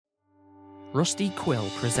Rusty Quill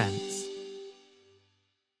presents.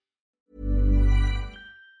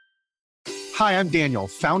 Hi, I'm Daniel,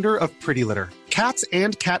 founder of Pretty Litter. Cats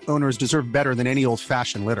and cat owners deserve better than any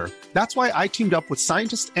old-fashioned litter. That's why I teamed up with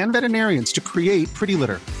scientists and veterinarians to create Pretty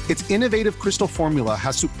Litter. Its innovative crystal formula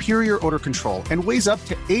has superior odor control and weighs up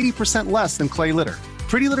to 80% less than clay litter.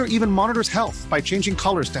 Pretty Litter even monitors health by changing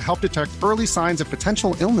colors to help detect early signs of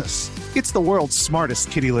potential illness. It's the world's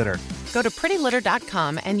smartest kitty litter. Go to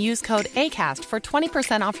prettylitter.com and use code ACAST for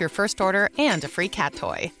 20% off your first order and a free cat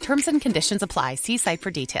toy. Terms and conditions apply. See site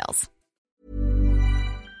for details.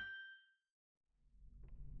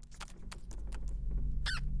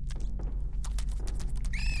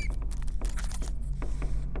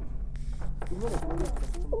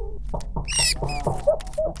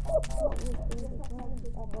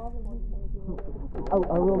 A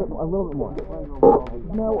little bit more.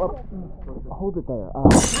 No, hold it there.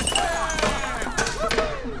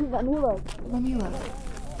 Let me look.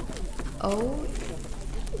 Oh,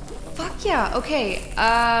 fuck yeah. Okay,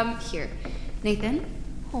 here. Nathan,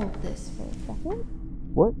 hold this for a second.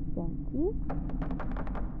 What? Thank you.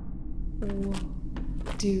 Oh,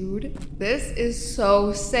 dude, this is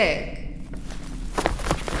so sick.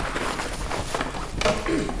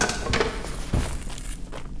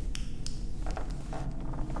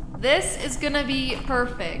 This is gonna be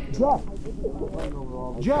perfect.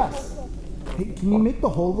 Jess! Hey, can you make the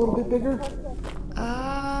hole a little bit bigger?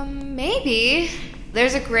 Maybe.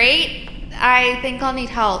 There's a grate. I think I'll need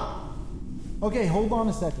help. Okay, hold on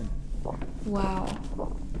a second. Wow.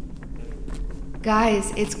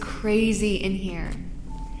 Guys, it's crazy in here.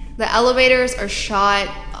 The elevators are shot.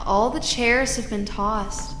 All the chairs have been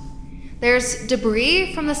tossed. There's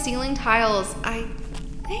debris from the ceiling tiles. I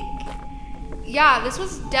think... Yeah, this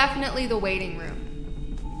was definitely the waiting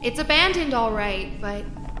room. It's abandoned, all right, but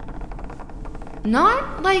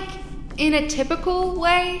not, like, in a typical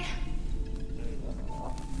way.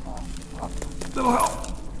 Little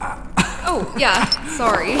help. Oh, yeah,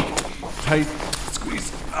 sorry. Tight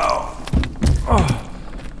squeeze. Oh,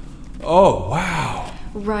 wow.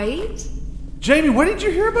 Right? Jamie, when did you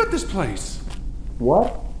hear about this place?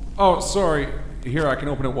 What? Oh, sorry. Here, I can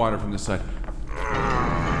open it wider from this side.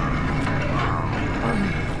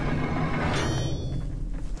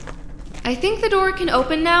 I think the door can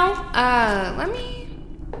open now. Let me...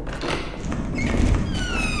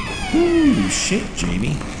 Holy shit,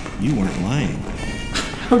 Jamie. You weren't lying.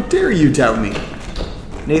 How dare you doubt me?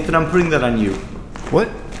 Nathan, I'm putting that on you. What?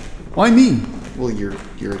 Why me? Well, you're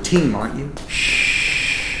a team, aren't you?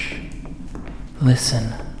 Shh.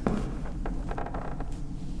 Listen.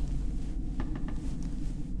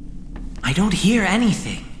 I don't hear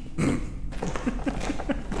anything.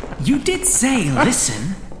 You did say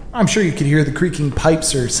listen. I'm sure you could hear the creaking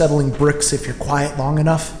pipes or settling bricks if you're quiet long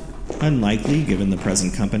enough. Unlikely, given the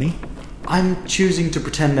present company. I'm choosing to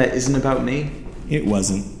pretend that isn't about me. It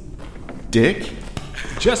wasn't. Dick?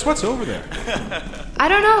 Jess, what's over there? I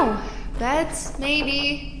don't know. Beds,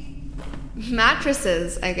 maybe.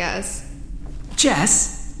 Mattresses, I guess.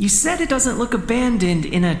 Jess, you said it doesn't look abandoned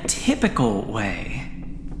in a typical way.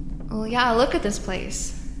 Well, yeah, look at this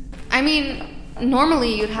place. I mean,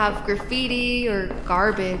 normally you'd have graffiti or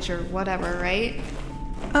garbage or whatever, right?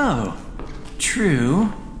 Oh,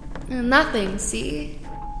 true. Nothing, see?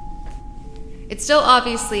 It's still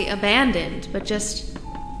obviously abandoned, but just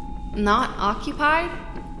not occupied,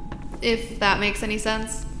 if that makes any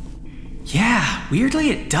sense. Yeah, weirdly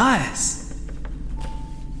it does.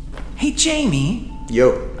 Hey, Jamie.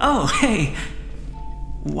 Yo. Oh, hey.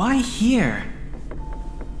 Why here?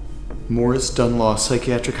 Morris Dunlaw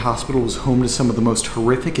Psychiatric Hospital was home to some of the most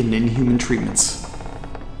horrific and inhuman treatments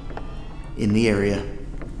in the area.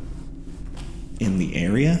 In the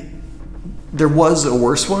area? There was a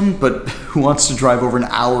worse one, but who wants to drive over an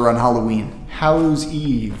hour on Halloween? Hallows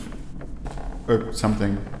Eve. Or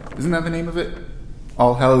something. Isn't that the name of it?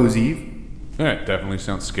 All Hallows Eve? Yeah, it definitely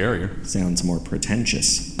sounds scarier. Sounds more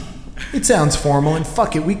pretentious. It sounds formal, and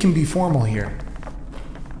fuck it, we can be formal here.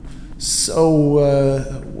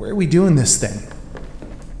 So, where are we doing this thing?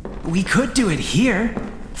 We could do it here.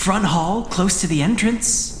 Front hall, close to the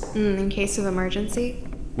entrance. In case of emergency.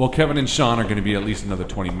 Well, Kevin and Sean are going to be at least another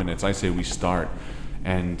 20 minutes. I say we start.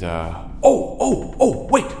 And,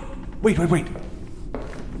 wait.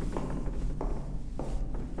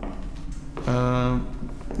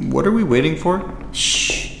 What are we waiting for?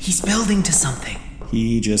 Shh, he's building to something.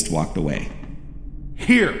 He just walked away.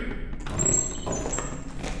 Here!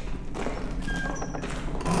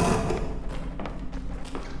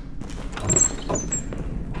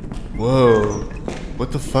 Whoa.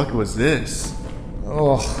 What the fuck was this?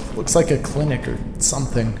 Oh, looks like a clinic or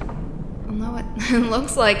something. No, it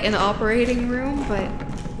looks like an operating room, but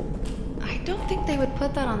I don't think they would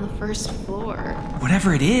put that on the first floor.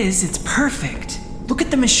 Whatever it is, it's perfect. Look at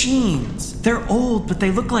the machines. They're old, but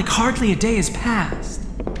they look like hardly a day has passed.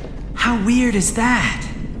 How weird is that?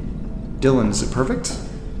 Dylan, is it perfect?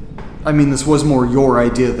 I mean, this was more your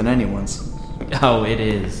idea than anyone's. Oh, it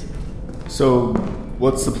is. So,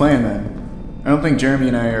 what's the plan then? I don't think Jeremy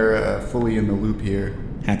and I are fully in the loop here.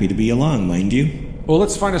 Happy to be along, mind you. Well,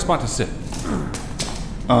 let's find a spot to sit.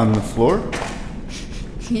 On the floor?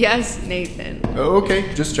 Yes, Nathan. Oh,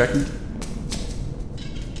 okay, just checking.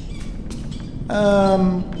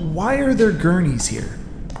 Why are there gurneys here?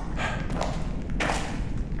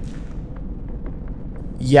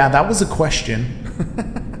 Yeah, that was a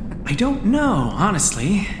question. I don't know,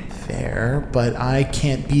 honestly. Fair, but I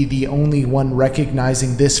can't be the only one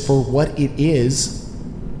recognizing this for what it is.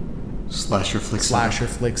 Slasher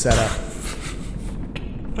flick setup.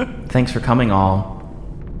 Thanks for coming, all.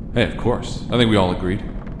 Hey, of course. I think we all agreed.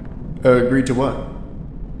 Agreed to what?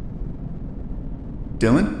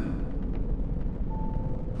 Dylan?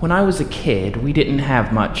 When I was a kid, we didn't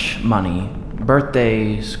have much money.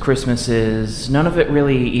 Birthdays, Christmases, none of it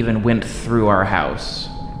really even went through our house.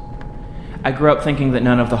 I grew up thinking that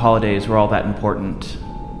none of the holidays were all that important.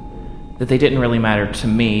 That they didn't really matter to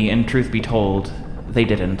me, and truth be told, they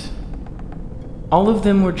didn't. All of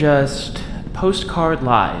them were just postcard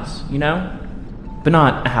lies, you know? But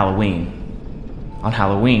not Halloween. On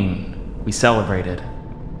Halloween, we celebrated.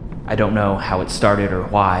 I don't know how it started or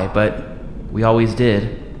why, but we always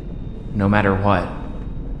did, no matter what.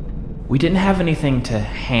 We didn't have anything to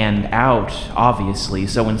hand out, obviously,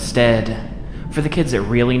 so instead, for the kids that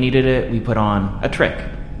really needed it, we put on a trick,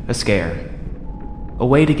 a scare. A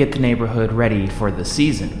way to get the neighborhood ready for the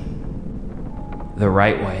season. The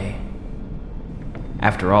right way.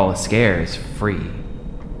 After all, a scare is free,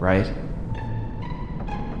 right?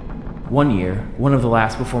 One year, one of the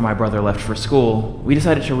last before my brother left for school, we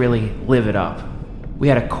decided to really live it up. We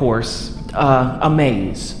had a course, a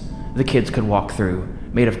maze, the kids could walk through,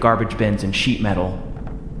 made of garbage bins and sheet metal.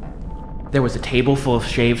 There was a table full of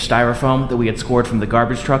shaved styrofoam that we had scored from the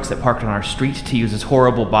garbage trucks that parked on our street to use as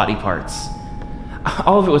horrible body parts.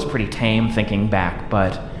 All of it was pretty tame, thinking back,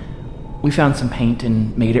 but we found some paint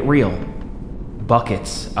and made it real.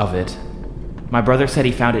 Buckets of it. My brother said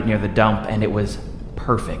he found it near the dump, and it was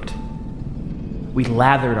perfect. We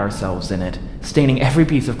lathered ourselves in it, staining every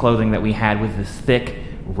piece of clothing that we had with this thick,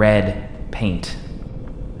 red paint.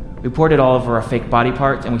 We poured it all over our fake body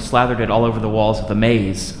parts, and we slathered it all over the walls of the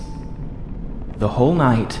maze. The whole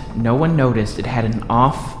night, no one noticed it had an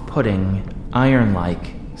off-putting,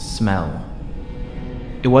 iron-like smell.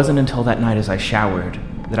 It wasn't until that night as I showered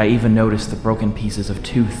that I even noticed the broken pieces of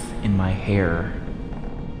tooth in my hair.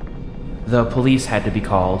 The police had to be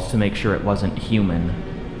called to make sure it wasn't human.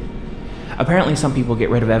 Apparently some people get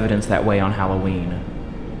rid of evidence that way on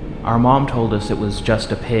Halloween. Our mom told us it was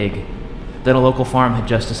just a pig, that a local farm had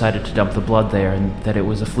just decided to dump the blood there and that it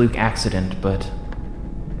was a fluke accident, but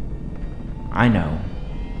I know.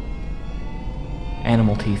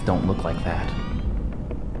 Animal teeth don't look like that.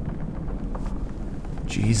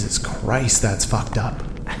 Jesus Christ, that's fucked up.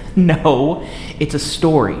 No, it's a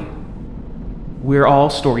story. We're all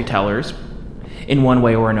storytellers. In one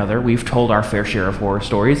way or another, we've told our fair share of horror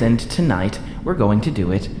stories, and tonight we're going to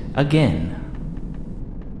do it again.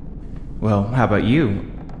 Well, how about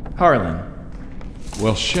you, Harlan?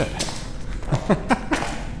 Well, shit.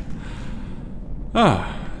 Alright,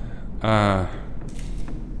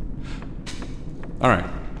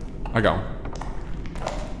 I got one.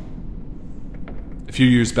 A few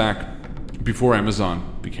years back, before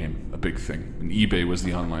Amazon became a big thing, and eBay was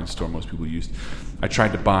the online store most people used, I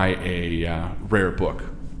tried to buy a rare book.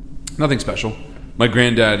 Nothing special. My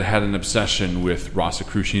granddad had an obsession with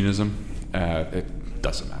Rosicrucianism. It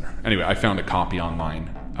doesn't matter. Anyway, I found a copy online,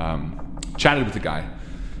 chatted with the guy,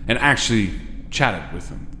 and actually chatted with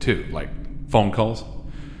him too, like phone calls.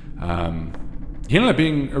 He ended up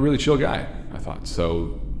being a really chill guy, I thought.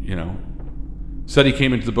 So, said he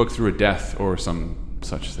came into the book through a death or some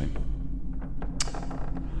such thing.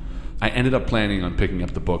 I ended up planning on picking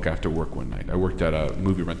up the book after work one night. I worked at a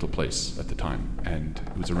movie rental place at the time, and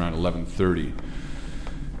it was around 11:30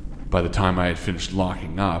 by the time I had finished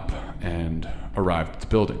locking up and arrived at the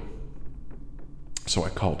building. So I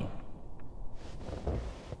called him.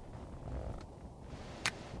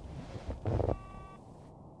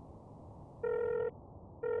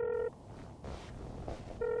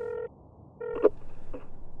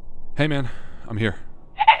 Hey man, I'm here.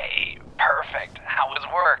 Hey, perfect. How was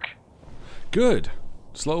work? Good.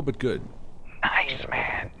 Slow but good. Nice,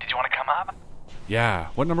 man. Did you want to come up? Yeah.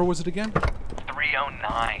 What number was it again?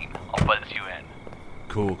 309. I'll buzz you in.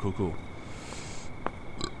 Cool.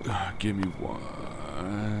 Give me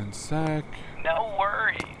 1 sec. No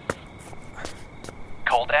worries.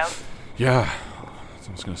 Cold out? Yeah. It's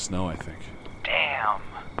almost gonna snow, I think. Damn.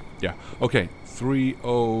 Yeah. Okay.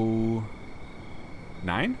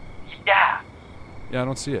 309? Yeah. Yeah, I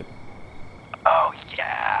don't see it. Oh,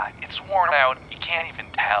 yeah. It's worn out. You can't even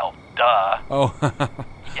tell. Duh. Oh.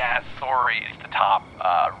 Yeah, sorry. It's the top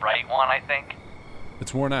right one, I think.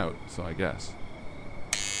 It's worn out, so I guess.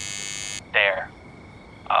 There.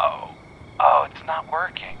 Oh, it's not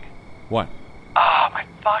working. What? My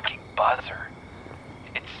fucking buzzer.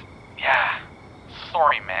 Yeah.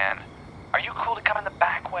 Sorry, man. Are you cool to come in the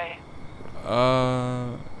back way?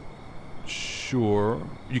 Sure.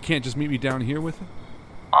 You can't just meet me down here with it?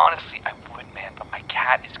 Honestly, I would, man, but my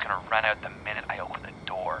cat is gonna run out the minute I open the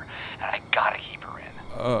door, and I gotta keep her in.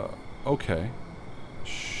 Okay.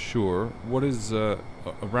 Sure. What is,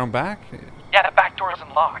 around back? Yeah, the back door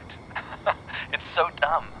isn't locked. It's so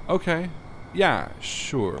dumb. Okay. Yeah,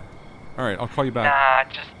 sure. Alright, I'll call you back. Nah,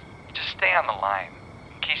 just stay on the line,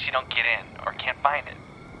 in case you don't get in, or can't find it.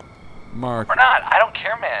 Mark. Or not, I don't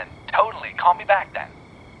care, man. Totally, call me back then.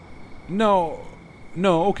 No,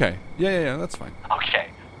 okay. Yeah, that's fine. Okay.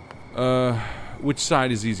 Which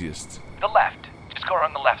side is easiest? The left. Just go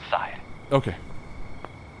around the left side. Okay.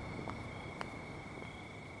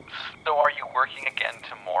 So are you working again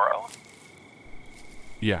tomorrow?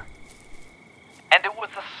 Yeah. And it was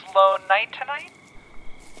a slow night tonight?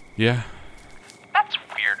 Yeah. That's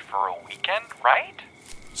weird for a weekend, right?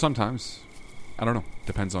 Sometimes. I don't know.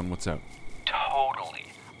 Depends on what's out.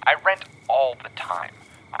 Totally. I rent all the time.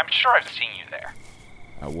 I'm sure I've seen you there.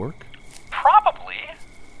 At work? Probably.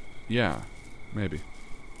 Yeah, maybe.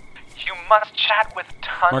 You must chat with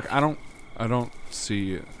tons... Mark, I don't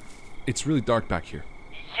see... It's really dark back here.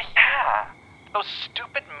 Yeah. Those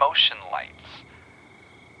stupid motion lights.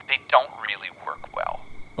 They don't really work well.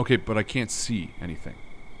 Okay, but I can't see anything.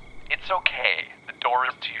 It's okay. The door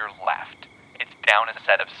is to your left. It's down a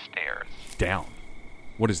set of stairs. Down?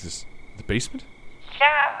 What is this? The basement?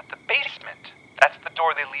 Yeah, the basement. That's the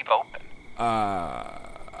door they leave open.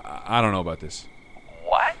 I don't know about this.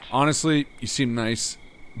 What? Honestly, you seem nice,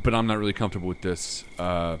 but I'm not really comfortable with this.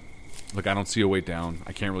 Look, I don't see a way down.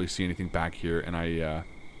 I can't really see anything back here, and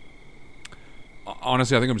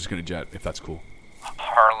honestly, I think I'm just gonna jet, if that's cool.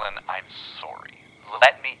 Harlan, I'm sorry.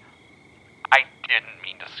 I didn't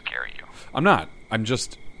mean to scare you. I'm not. I'm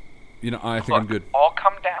just, I think I'm good. I'll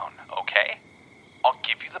come down, okay? I'll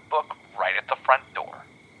give you the book right at the front door.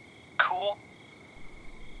 Cool?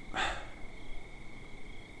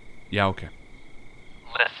 Yeah, okay.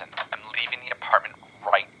 Listen, I'm leaving the apartment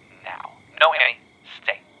right now. No, Annie,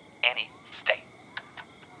 stay. Annie, stay.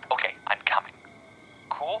 Okay, I'm coming.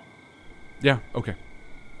 Cool? Yeah, okay.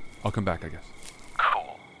 I'll come back, I guess.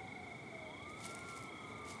 Cool.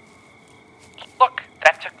 Look,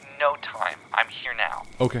 that took no time. I'm here now.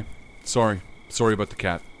 Okay. Sorry about the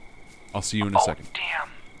cat. I'll see you in a second. Damn.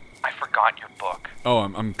 I forgot your book. Oh,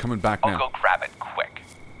 I'm coming back now. I'll go grab it quick.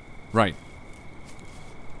 Right.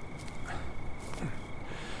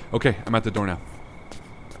 Okay, I'm at the door now.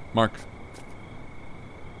 Mark?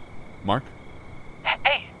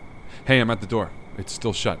 Hey! Hey, I'm at the door. It's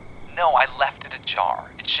still shut. No, I left it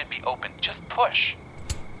ajar. It should be open. Just push.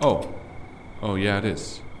 Oh, yeah, it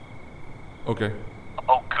is. Okay.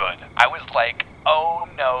 Oh, good. I was like, oh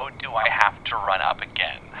no, do I have to run up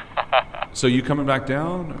again? So you coming back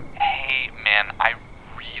down? Or? Hey, man, I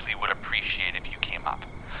really would appreciate if you came up.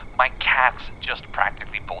 My cats just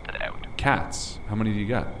practically bolted out. Cats? How many do you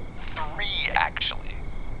got? 3, actually.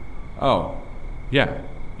 Oh, yeah.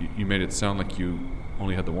 You made it sound like you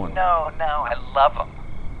only had the one. No, I love them.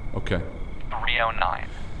 Okay. 309.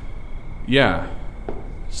 Yeah.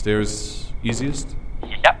 Stairs easiest?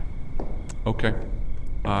 Yep. Okay.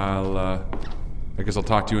 I guess I'll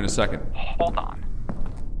talk to you in a second. Hold on.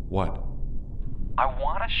 What? I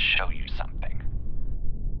want to show you something.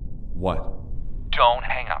 What? Don't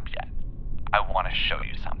hang up yet. I want to show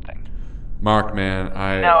you something. Mark, man,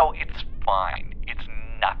 No, it's fine. It's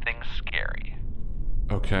nothing scary.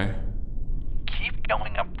 Okay. Keep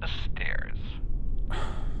going up the stairs.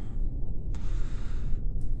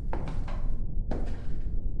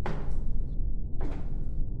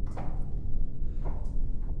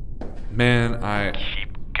 Man,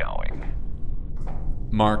 Keep going.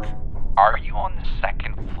 Mark. Are you on the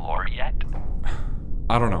 2nd floor yet?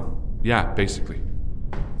 I don't know. Yeah, basically.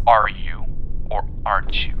 Are you, or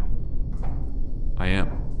aren't you? I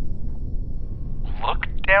am. Look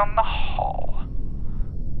down the hall.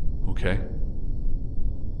 Okay.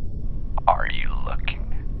 Are you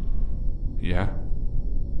Yeah?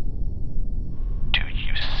 Do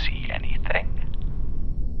you see anything?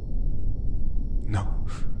 No.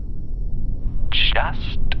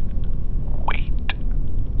 Just wait.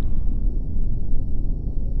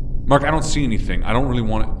 Mark, I don't see anything. I don't really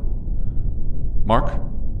want it. Mark?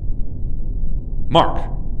 Mark!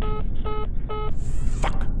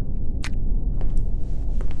 Fuck.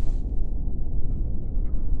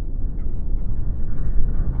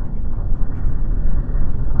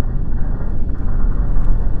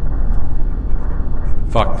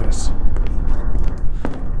 Fuck this.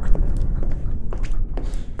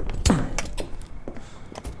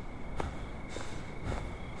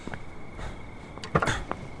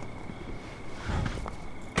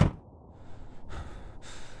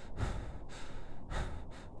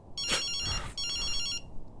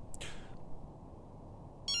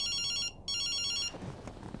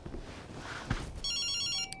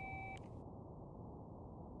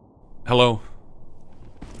 Hello?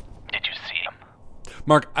 Did you see him?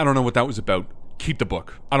 Mark, I don't know what that was about. Keep the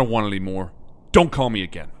book. I don't want any more. Don't call me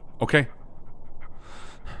again, okay?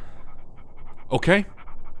 Okay?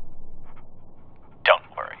 Don't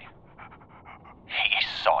worry. He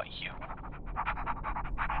saw you.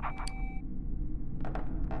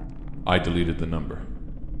 I deleted the number.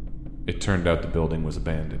 It turned out the building was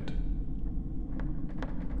abandoned.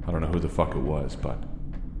 I don't know who the fuck it was, but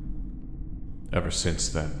ever since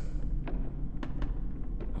then,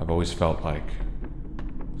 I've always felt like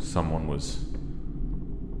someone was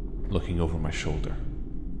looking over my shoulder.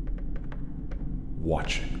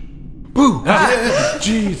 Watching. Boo!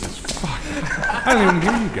 Jesus, fuck. I didn't even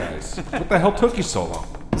hear you guys. What the hell took you so long?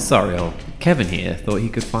 Sorry, old Kevin here thought he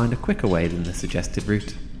could find a quicker way than the suggested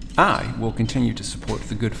route. I will continue to support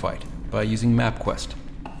the good fight by using MapQuest.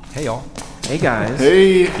 Hey, all. Hey, guys.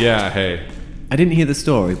 Hey. Yeah, hey. I didn't hear the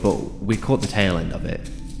story, but we caught the tail end of it.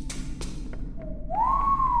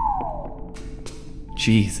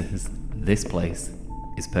 Jesus, this place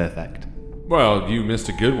is perfect. Well, you missed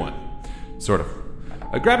a good one. Sort of.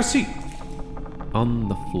 Grab a seat. On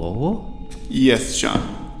the floor? Yes,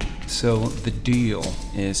 John. So the deal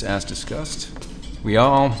is as discussed. We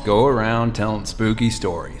all go around telling spooky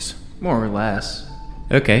stories. More or less.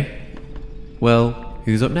 Okay. Well,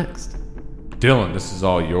 who's up next? Dylan, this is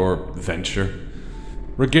all your venture.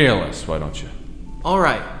 Regale us, why don't you?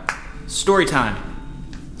 Alright, story time.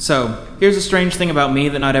 So, here's a strange thing about me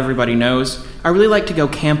that not everybody knows. I really like to go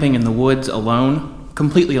camping in the woods alone.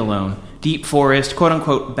 Completely alone. Deep forest,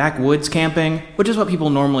 quote-unquote backwoods camping, which is what people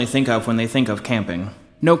normally think of when they think of camping.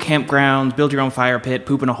 No campgrounds, build your own fire pit,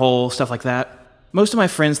 poop in a hole, stuff like that. Most of my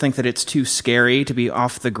friends think that it's too scary to be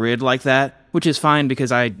off the grid like that, which is fine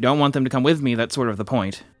because I don't want them to come with me, that's sort of the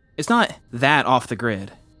point. It's not that off the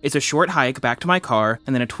grid. It's a short hike back to my car,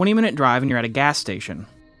 and then a 20-minute drive and you're at a gas station.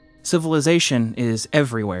 Civilization is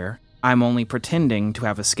everywhere. I'm only pretending to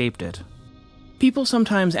have escaped it. People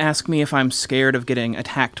sometimes ask me if I'm scared of getting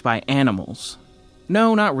attacked by animals.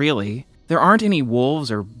 No, not really. There aren't any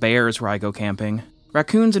wolves or bears where I go camping.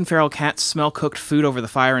 Raccoons and feral cats smell cooked food over the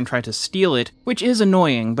fire and try to steal it, which is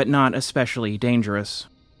annoying, but not especially dangerous.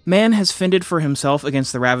 Man has fended for himself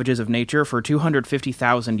against the ravages of nature for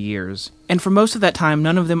 250,000 years, and for most of that time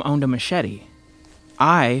none of them owned a machete.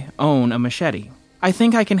 I own a machete. I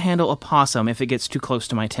think I can handle a possum if it gets too close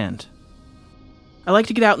to my tent. I like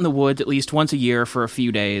to get out in the woods at least once a year for a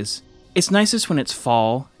few days. It's nicest when it's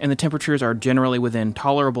fall, and the temperatures are generally within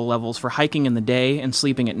tolerable levels for hiking in the day and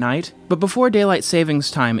sleeping at night, but before daylight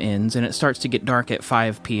savings time ends and it starts to get dark at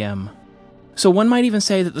 5 p.m. So one might even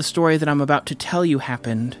say that the story that I'm about to tell you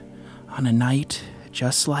happened on a night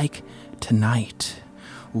just like tonight.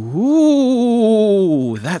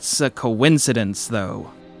 Ooh, that's a coincidence,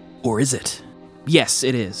 though. Or is it? Yes,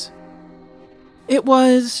 it is. It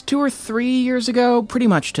was 2 or 3 years ago, pretty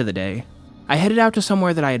much to the day. I headed out to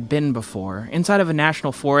somewhere that I had been before, inside of a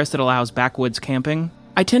national forest that allows backwoods camping.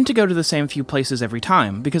 I tend to go to the same few places every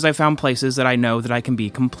time, because I found places that I know that I can be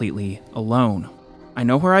completely alone. I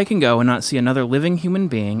know where I can go and not see another living human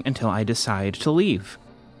being until I decide to leave.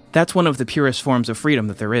 That's one of the purest forms of freedom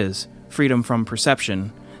that there is. Freedom from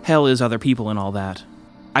perception. Hell is other people and all that.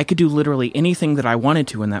 I could do literally anything that I wanted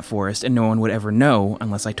to in that forest and no one would ever know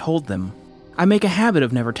unless I told them. I make a habit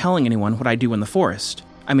of never telling anyone what I do in the forest.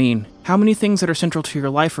 I mean, how many things that are central to your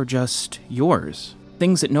life are just yours?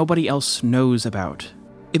 Things that nobody else knows about.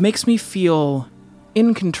 It makes me feel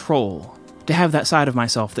in control to have that side of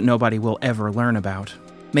myself that nobody will ever learn about.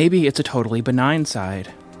 Maybe it's a totally benign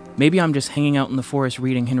side. Maybe I'm just hanging out in the forest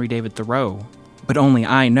reading Henry David Thoreau. But only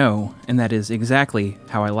I know, and that is exactly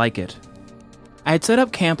how I like it. I had set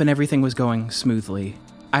up camp and everything was going smoothly.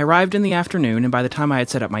 I arrived in the afternoon, and by the time I had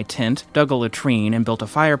set up my tent, dug a latrine, and built a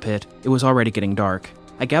fire pit, it was already getting dark.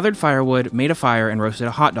 I gathered firewood, made a fire, and roasted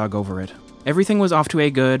a hot dog over it. Everything was off to a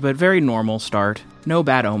good but very normal start. No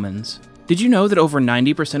bad omens. Did you know that over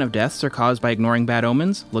 90% of deaths are caused by ignoring bad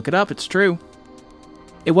omens? Look it up, it's true.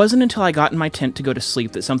 It wasn't until I got in my tent to go to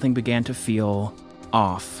sleep that something began to feel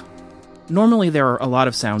off. Normally there are a lot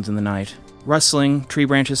of sounds in the night. Rustling, tree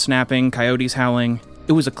branches snapping, coyotes howling.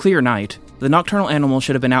 It was a clear night. The nocturnal animals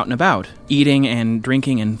should have been out and about, eating and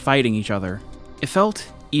drinking and fighting each other. It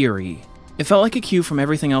felt eerie. It felt like a cue from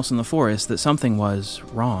everything else in the forest that something was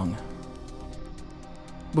wrong.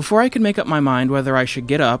 Before I could make up my mind whether I should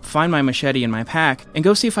get up, find my machete and my pack, and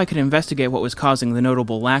go see if I could investigate what was causing the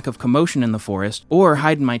notable lack of commotion in the forest, or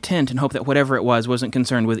hide in my tent and hope that whatever it was wasn't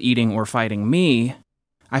concerned with eating or fighting me,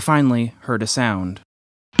 I finally heard a sound.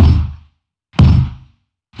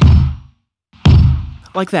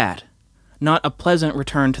 Like that. Not a pleasant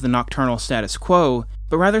return to the nocturnal status quo,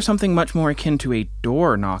 but rather something much more akin to a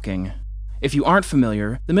door knocking. If you aren't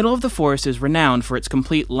familiar, the middle of the forest is renowned for its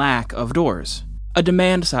complete lack of doors. A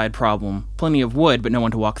demand-side problem, plenty of wood but no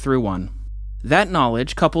one to walk through one. That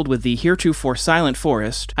knowledge, coupled with the heretofore silent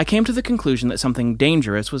forest, I came to the conclusion that something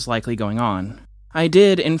dangerous was likely going on. I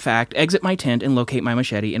did, in fact, exit my tent and locate my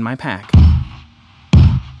machete in my pack.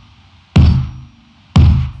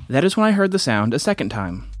 That is when I heard the sound a second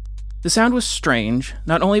time. The sound was strange,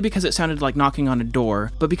 not only because it sounded like knocking on a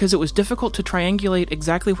door, but because it was difficult to triangulate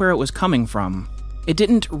exactly where it was coming from. It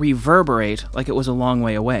didn't reverberate like it was a long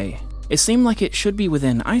way away. It seemed like it should be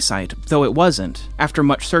within eyesight, though it wasn't, after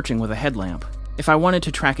much searching with a headlamp. If I wanted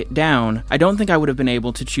to track it down, I don't think I would have been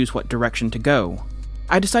able to choose what direction to go.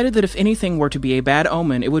 I decided that if anything were to be a bad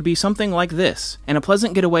omen, it would be something like this, and a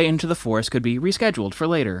pleasant getaway into the forest could be rescheduled for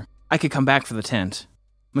later. I could come back for the tent.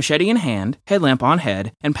 Machete in hand, headlamp on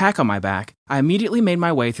head, and pack on my back, I immediately made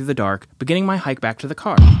my way through the dark, beginning my hike back to the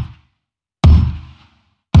car.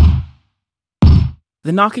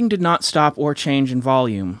 The knocking did not stop or change in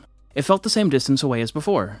volume. It felt the same distance away as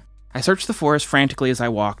before. I searched the forest frantically as I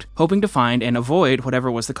walked, hoping to find and avoid whatever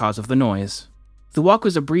was the cause of the noise. The walk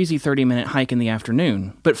was a breezy 30-minute hike in the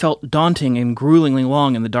afternoon, but felt daunting and gruelingly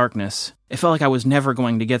long in the darkness. It felt like I was never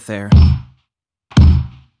going to get there.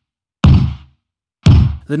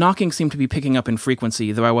 The knocking seemed to be picking up in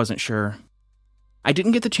frequency, though I wasn't sure. I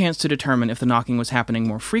didn't get the chance to determine if the knocking was happening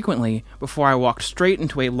more frequently before I walked straight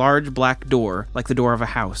into a large black door, like the door of a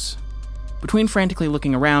house. Between frantically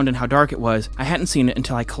looking around and how dark it was, I hadn't seen it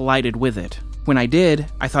until I collided with it. When I did,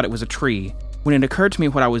 I thought it was a tree. When it occurred to me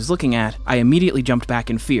what I was looking at, I immediately jumped back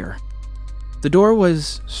in fear. The door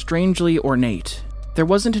was strangely ornate. There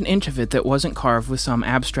wasn't an inch of it that wasn't carved with some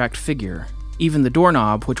abstract figure. Even the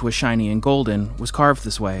doorknob, which was shiny and golden, was carved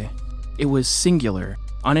this way. It was singular,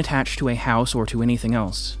 unattached to a house or to anything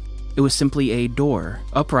else. It was simply a door,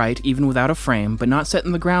 upright even without a frame, but not set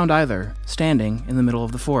in the ground either, standing in the middle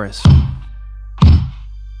of the forest.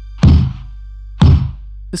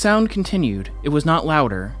 The sound continued. It was not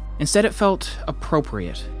louder. Instead, it felt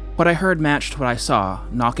appropriate. What I heard matched what I saw,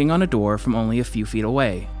 knocking on a door from only a few feet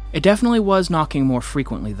away. It definitely was knocking more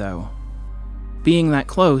frequently, though. Being that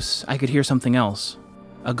close, I could hear something else.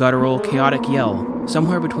 A guttural, chaotic yell,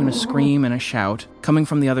 somewhere between a scream and a shout, coming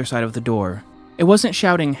from the other side of the door. It wasn't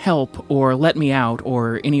shouting help or let me out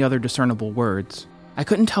or any other discernible words. I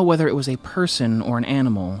couldn't tell whether it was a person or an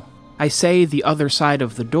animal. I say the other side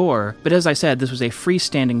of the door, but as I said, this was a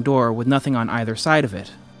freestanding door with nothing on either side of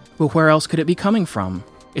it. But where else could it be coming from?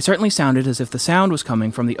 It certainly sounded as if the sound was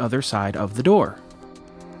coming from the other side of the door.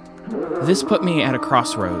 This put me at a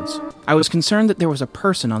crossroads. I was concerned that there was a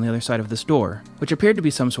person on the other side of this door, which appeared to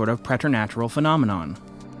be some sort of preternatural phenomenon.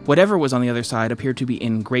 Whatever was on the other side appeared to be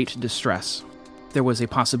in great distress. There was a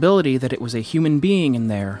possibility that it was a human being in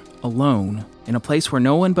there, alone, in a place where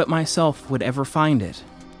no one but myself would ever find it.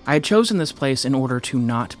 I had chosen this place in order to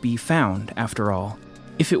not be found, after all.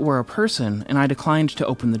 If it were a person, and I declined to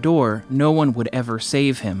open the door, no one would ever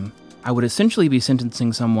save him. I would essentially be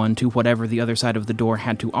sentencing someone to whatever the other side of the door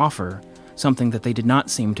had to offer, something that they did not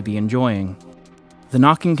seem to be enjoying. The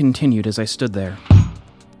knocking continued as I stood there.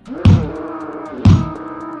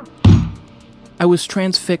 I was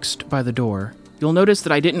transfixed by the door. You'll notice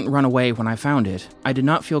that I didn't run away when I found it. I did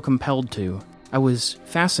not feel compelled to. I was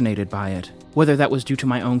fascinated by it, whether that was due to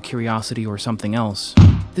my own curiosity or something else.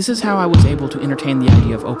 This is how I was able to entertain the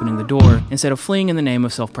idea of opening the door instead of fleeing in the name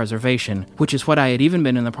of self-preservation, which is what I had even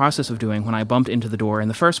been in the process of doing when I bumped into the door in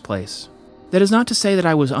the first place. That is not to say that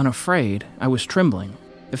I was unafraid. I was trembling.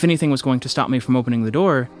 If anything was going to stop me from opening the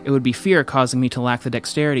door, it would be fear causing me to lack the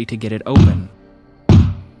dexterity to get it open.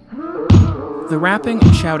 The rapping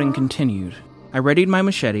and shouting continued. I readied my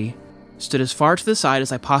machete, stood as far to the side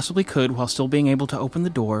as I possibly could while still being able to open the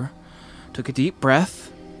door, took a deep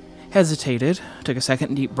breath, hesitated, took a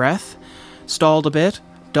second deep breath, stalled a bit,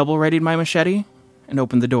 double-readied my machete, and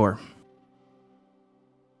opened the door.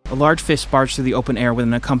 A large fist barged through the open air with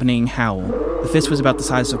an accompanying howl. The fist was about the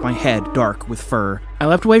size of my head, dark with fur. I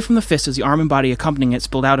leapt away from the fist as the arm and body accompanying it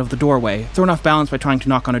spilled out of the doorway, thrown off balance by trying to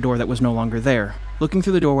knock on a door that was no longer there. Looking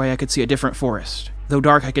through the doorway, I could see a different forest. Though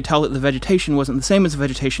dark, I could tell that the vegetation wasn't the same as the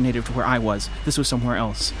vegetation native to where I was. This was somewhere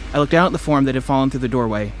else. I looked down at the form that had fallen through the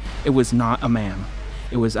doorway. It was not a man.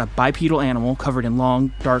 It was a bipedal animal covered in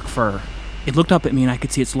long, dark fur. It looked up at me and I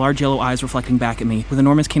could see its large yellow eyes reflecting back at me, with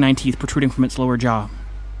enormous canine teeth protruding from its lower jaw.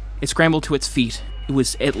 It scrambled to its feet. It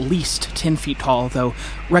was at least 10 feet tall, though,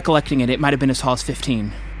 recollecting it might have been as tall as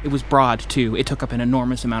 15. It was broad, too. It took up an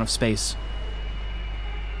enormous amount of space.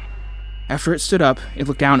 After it stood up, it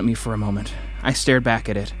looked down at me for a moment. I stared back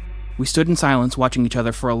at it. We stood in silence, watching each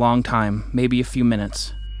other for a long time, maybe a few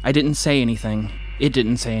minutes. I didn't say anything. It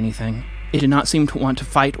didn't say anything. It did not seem to want to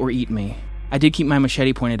fight or eat me. I did keep my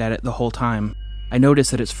machete pointed at it the whole time. I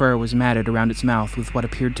noticed that its fur was matted around its mouth with what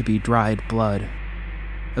appeared to be dried blood.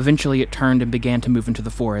 Eventually it turned and began to move into the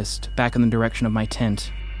forest, back in the direction of my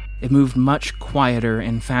tent. It moved much quieter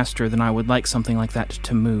and faster than I would like something like that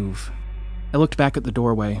to move. I looked back at the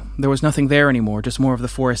doorway. There was nothing there anymore, just more of the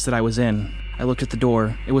forest that I was in. I looked at the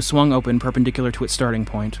door. It was swung open, perpendicular to its starting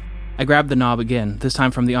point. I grabbed the knob again, this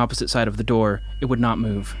time from the opposite side of the door. It would not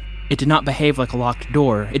move. It did not behave like a locked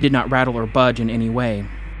door. It did not rattle or budge in any way.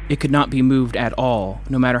 It could not be moved at all,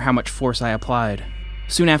 no matter how much force I applied.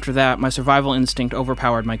 Soon after that, my survival instinct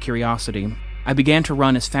overpowered my curiosity. I began to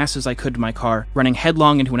run as fast as I could to my car, running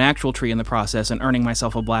headlong into an actual tree in the process and earning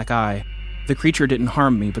myself a black eye. The creature didn't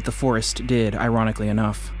harm me, but the forest did, ironically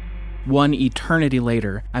enough. One eternity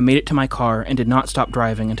later, I made it to my car and did not stop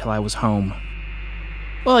driving until I was home.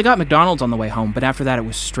 Well, I got McDonald's on the way home, but after that it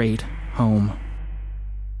was straight home.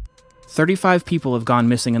 35 people have gone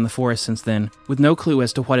missing in the forest since then, with no clue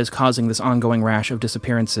as to what is causing this ongoing rash of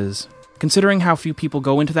disappearances. Considering how few people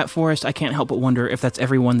go into that forest, I can't help but wonder if that's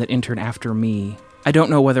everyone that entered after me. I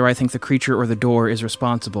don't know whether I think the creature or the door is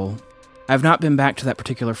responsible. I've not been back to that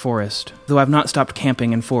particular forest, though I've not stopped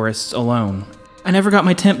camping in forests alone. I never got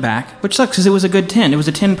my tent back, which sucks because it was a good tent. It was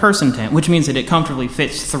a 10-person tent, which means that it comfortably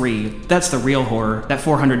fits 3. That's the real horror. That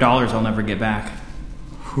 $400 I'll never get back.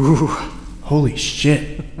 Whew. Holy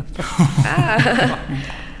shit.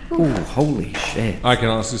 Ooh, holy shit. I can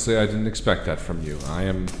honestly say I didn't expect that from you. I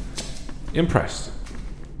am impressed.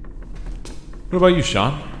 What about you,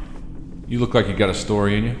 Sean? You look like you got a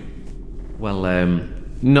story in you. Well,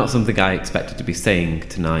 not something I expected to be saying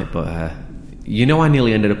tonight, but, I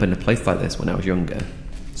nearly ended up in a place like this when I was younger.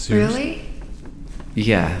 Seriously? Really?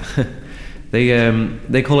 Yeah.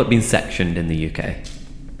 They call it being sectioned in the UK.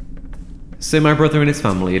 So my brother and his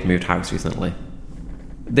family had moved house recently.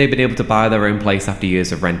 They'd been able to buy their own place after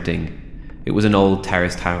years of renting. It was an old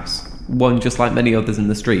terraced house, one just like many others in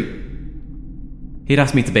the street. He'd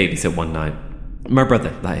asked me to babysit one night. My brother,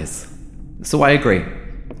 that is. So I agree.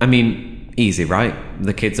 I mean, easy, right?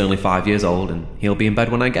 The kid's only 5 years old and he'll be in bed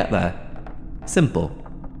when I get there. Simple.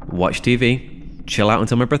 Watch TV, chill out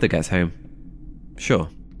until my brother gets home. Sure.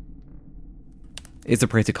 It's a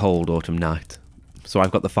pretty cold autumn night, so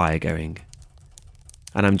I've got the fire going.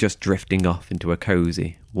 And I'm just drifting off into a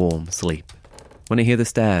cosy, warm sleep when I hear the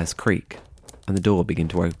stairs creak and the door begin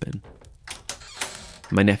to open.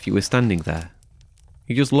 My nephew is standing there.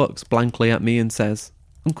 He just looks blankly at me and says,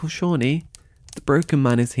 "Uncle Shawnee, the broken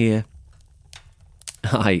man is here."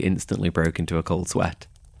 I instantly broke into a cold sweat.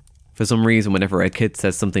 For some reason, whenever a kid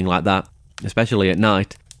says something like that, especially at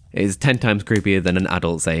night, it is 10 times creepier than an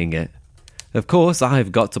adult saying it. Of course,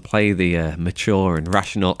 I've got to play the mature and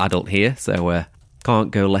rational adult here, so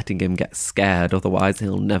can't go letting him get scared, otherwise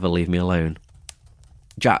he'll never leave me alone.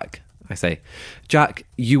 "Jack," I say. "Jack,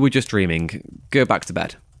 you were just dreaming. Go back to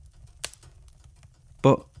bed."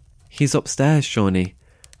 "But he's upstairs, Shawnee.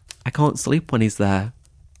 I can't sleep when he's there.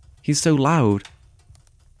 He's so loud."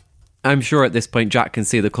 I'm sure at this point Jack can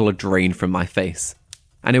see the colour drain from my face.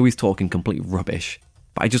 I know he's talking complete rubbish,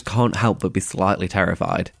 but I just can't help but be slightly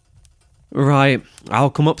terrified. "Right,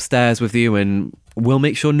 I'll come upstairs with you and we'll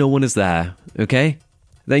make sure no one is there, okay?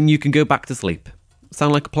 Then you can go back to sleep.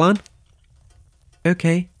 Sound like a plan?"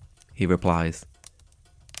 "Okay," he replies.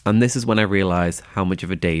 And this is when I realise how much of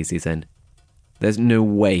a daze he's in. There's no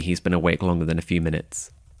way he's been awake longer than a few minutes.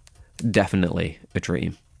 Definitely a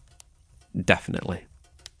dream. Definitely.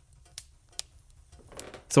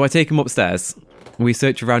 So I take him upstairs. We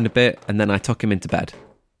search around a bit and then I tuck him into bed.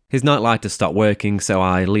 His nightlight has stopped working, so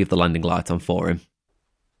I leave the landing light on for him.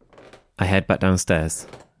 I head back downstairs,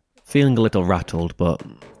 feeling a little rattled, but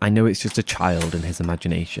I know it's just a child in his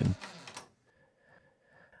imagination.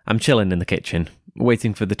 I'm chilling in the kitchen,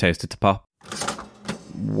 waiting for the toaster to pop,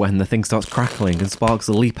 when the thing starts crackling and sparks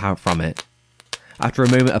leap out from it. After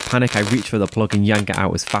a moment of panic, I reach for the plug and yank it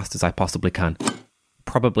out as fast as I possibly can.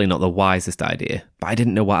 Probably not the wisest idea, but I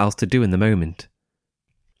didn't know what else to do in the moment.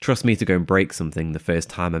 Trust me to go and break something the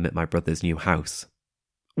first time I'm at my brother's new house.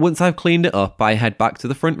 Once I've cleaned it up, I head back to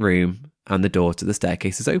the front room, and the door to the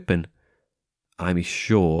staircase is open. I'm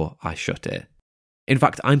sure I shut it. In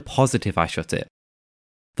fact, I'm positive I shut it.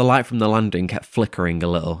 The light from the landing kept flickering a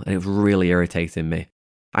little, and it was really irritating me.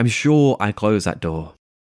 I'm sure I closed that door.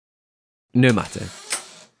 No matter.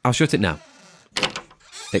 I'll shut it now.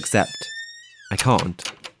 Except, I can't.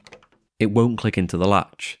 It won't click into the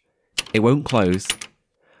latch. It won't close.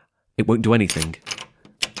 It won't do anything.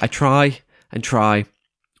 I try,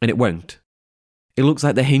 and it won't. It looks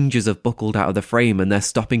like the hinges have buckled out of the frame and they're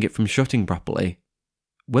stopping it from shutting properly.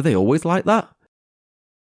 Were they always like that?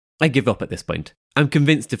 I give up at this point. I'm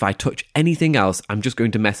convinced if I touch anything else, I'm just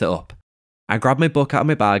going to mess it up. I grab my book out of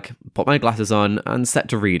my bag, put my glasses on, and set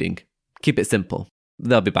to reading. Keep it simple.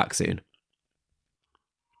 They'll be back soon.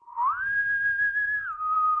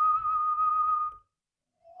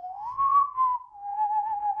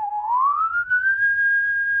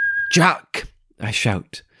 Jack! I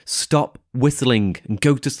shout. Stop whistling and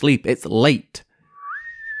go to sleep. It's late.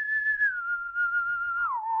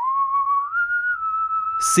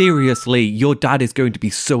 Seriously, your dad is going to be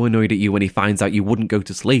so annoyed at you when he finds out you wouldn't go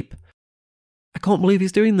to sleep. I can't believe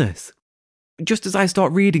he's doing this. Just as I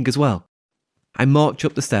start reading as well. I march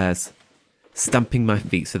up the stairs, stamping my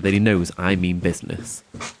feet so that he knows I mean business.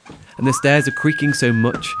 And the stairs are creaking so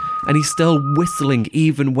much, and he's still whistling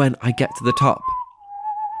even when I get to the top.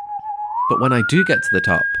 But when I do get to the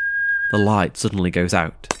top, the light suddenly goes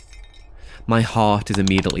out. My heart is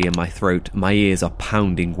immediately in my throat, my ears are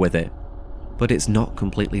pounding with it. But it's not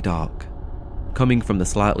completely dark. Coming from the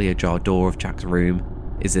slightly ajar door of Jack's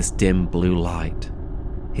room is this dim blue light,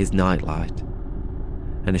 his night light.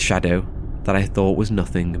 And a shadow that I thought was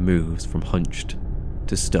nothing moves from hunched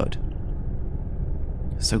to stood.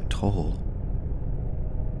 So tall.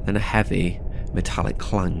 Then a heavy, metallic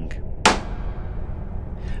clang.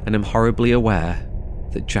 And I'm horribly aware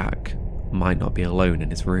that Jack might not be alone in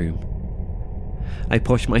his room. I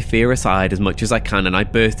push my fear aside as much as I can and I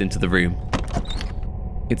burst into the room.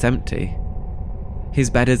 It's empty. His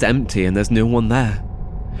bed is empty and there's no one there.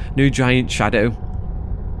 No giant shadow.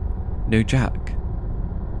 No Jack.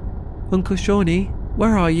 Uncle Shawnee,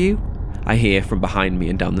 where are you? I hear from behind me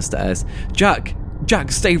and down the stairs. Jack!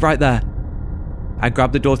 Jack, stay right there! I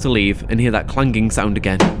grab the door to leave and hear that clanging sound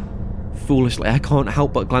again. Foolishly, I can't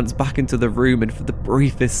help but glance back into the room, and for the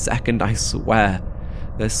briefest second, I swear,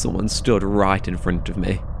 there's someone stood right in front of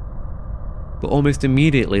me. But almost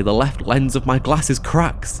immediately, the left lens of my glasses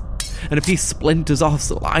cracks, and a piece splinters off,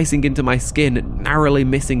 slicing into my skin, narrowly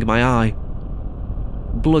missing my eye.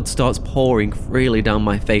 Blood starts pouring freely down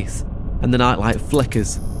my face, and the nightlight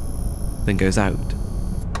flickers, then goes out.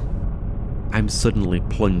 I'm suddenly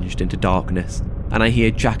plunged into darkness, and I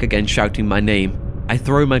hear Jack again shouting my name. I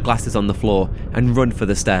throw my glasses on the floor and run for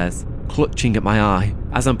the stairs, clutching at my eye.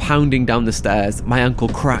 As I'm pounding down the stairs, my ankle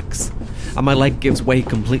cracks, and my leg gives way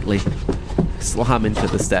completely. I slam into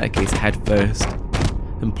the staircase head first,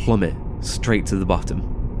 and plummet straight to the bottom.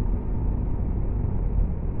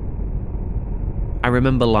 I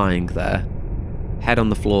remember lying there, head on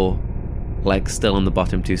the floor, legs still on the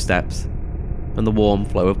bottom 2 steps, and the warm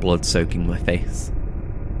flow of blood soaking my face.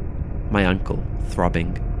 My ankle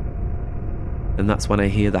throbbing. And that's when I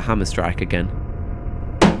hear the hammer strike again,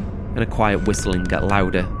 and a quiet whistling get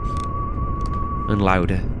louder and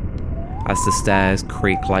louder as the stairs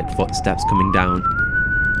creak like footsteps coming down.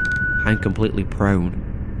 I'm completely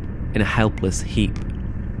prone, in a helpless heap,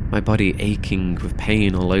 my body aching with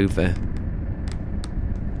pain all over.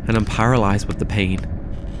 And I'm paralysed with the pain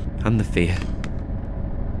and the fear.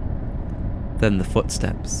 Then the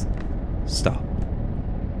footsteps stop,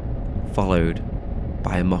 followed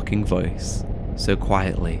by a mocking voice so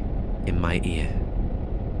quietly in my ear.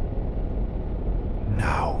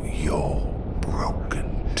 Now you're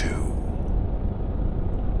broken too.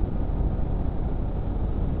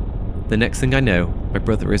 The next thing I know, my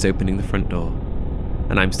brother is opening the front door,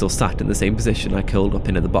 and I'm still sat in the same position I curled up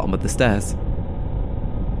in at the bottom of the stairs.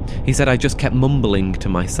 He said I just kept mumbling to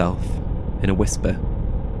myself in a whisper,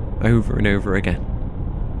 over and over again.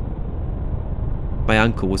 My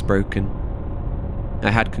ankle was broken. I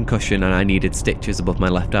had concussion and I needed stitches above my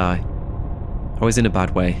left eye. I was in a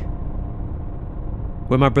bad way.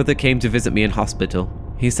 When my brother came to visit me in hospital,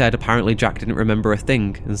 He said apparently Jack didn't remember a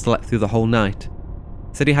thing and slept through the whole night.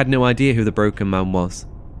 Said he had no idea who the broken man was.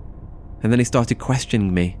 And then he started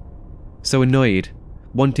questioning me. So annoyed,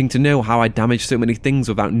 wanting to know how I damaged so many things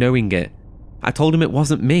without knowing it. I told him it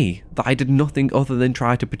wasn't me, that I did nothing other than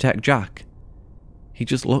try to protect Jack. He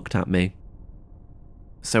just looked at me.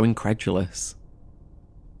 So incredulous.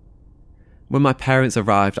 When my parents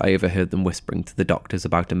arrived, I overheard them whispering to the doctors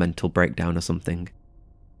about a mental breakdown or something.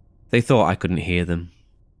 They thought I couldn't hear them,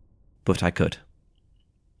 but I could.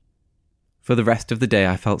 For the rest of the day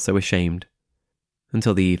I felt so ashamed,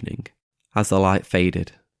 until the evening, as the light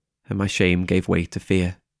faded and my shame gave way to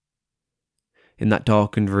fear. In that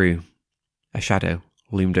darkened room, a shadow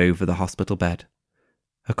loomed over the hospital bed,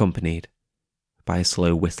 accompanied by a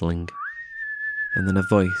slow whistling, and then a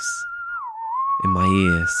voice in my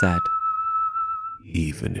ear said,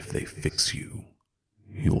 "Even if they fix you,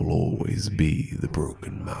 you'll always be the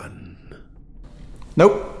broken man."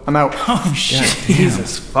 Nope, I'm out. Oh, shit.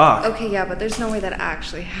 Jesus, fuck. Okay, yeah, but there's no way that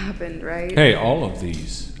actually happened, right? Hey, all of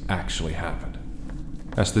these actually happened.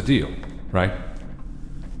 That's the deal, right?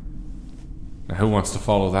 Now, who wants to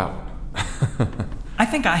follow that one? I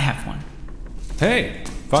think I have one. Hey,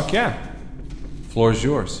 fuck yeah. Floor's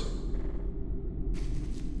yours.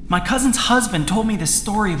 My cousin's husband told me this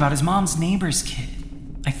story about his mom's neighbor's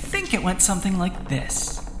kid. I think it went something like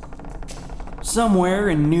this. Somewhere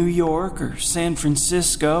in New York or San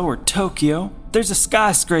Francisco or Tokyo, there's a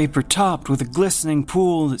skyscraper topped with a glistening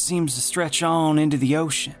pool that seems to stretch on into the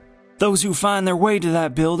ocean. Those who find their way to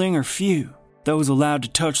that building are few. Those allowed to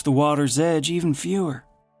touch the water's edge even fewer.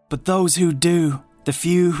 But those who do, the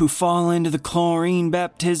few who fall into the chlorine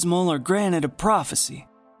baptismal, are granted a prophecy,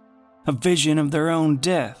 a vision of their own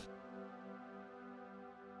death.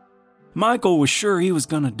 Michael was sure he was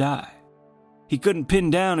gonna die. He couldn't pin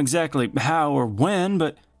down exactly how or when,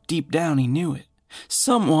 but deep down he knew it.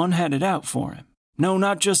 Someone had it out for him. No,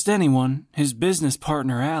 not just anyone. His business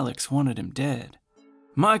partner Alex wanted him dead.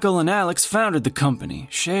 Michael and Alex founded the company,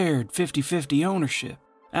 shared 50-50 ownership.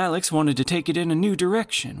 Alex wanted to take it in a new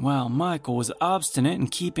direction, while Michael was obstinate in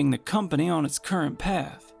keeping the company on its current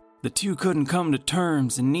path. The two couldn't come to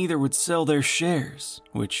terms, and neither would sell their shares,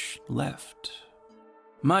 which left.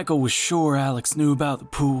 Michael was sure Alex knew about the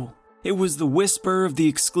pool. It was the whisper of the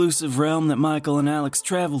exclusive realm that Michael and Alex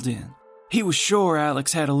traveled in. He was sure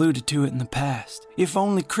Alex had alluded to it in the past, if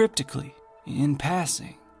only cryptically, in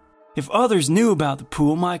passing. If others knew about the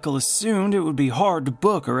pool, Michael assumed it would be hard to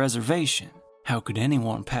book a reservation. How could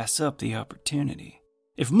anyone pass up the opportunity?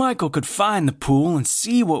 If Michael could find the pool and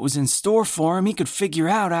see what was in store for him, he could figure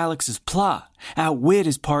out Alex's plot, outwit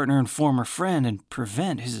his partner and former friend, and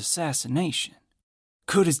prevent his assassination.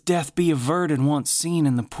 Could his death be averted once seen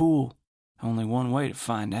in the pool? Only one way to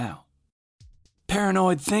find out.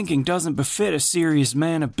 Paranoid thinking doesn't befit a serious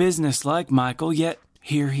man of business like Michael, yet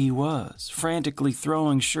here he was, frantically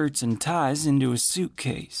throwing shirts and ties into his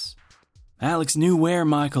suitcase. Alex knew where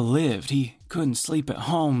Michael lived. He couldn't sleep at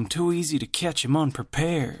home, too easy to catch him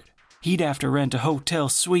unprepared. He'd have to rent a hotel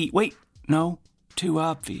suite. Wait, no, too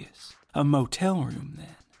obvious. A motel room,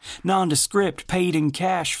 then. Nondescript, paid in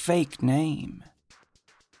cash, fake name.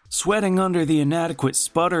 Sweating under the inadequate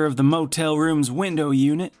sputter of the motel room's window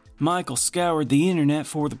unit, Michael scoured the internet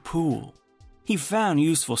for the pool. He found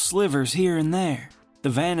useful slivers here and there. The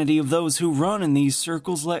vanity of those who run in these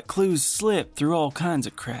circles let clues slip through all kinds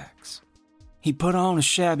of cracks. He put on his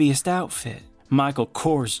shabbiest outfit, Michael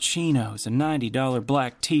Kors chinos, a $90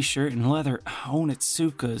 black t-shirt, and leather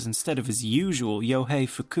Onitsukas instead of his usual Yohei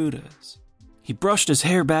Fukudas. He brushed his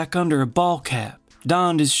hair back under a ball cap,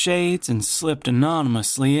 donned his shades, and slipped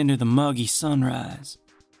anonymously into the muggy sunrise.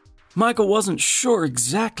 Michael wasn't sure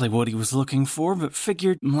exactly what he was looking for, but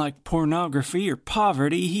figured, like pornography or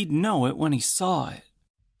poverty, he'd know it when he saw it.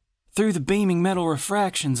 Through the beaming metal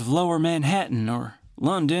refractions of lower Manhattan or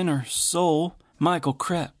London or Seoul, Michael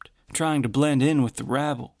crept, trying to blend in with the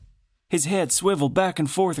rabble. His head swiveled back and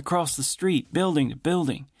forth across the street, building to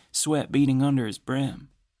building, sweat beating under his brim.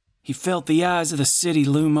 He felt the eyes of the city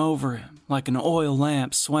loom over him, like an oil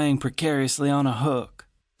lamp swaying precariously on a hook.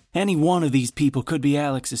 Any one of these people could be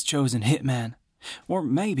Alex's chosen hitman. Or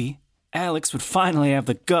maybe Alex would finally have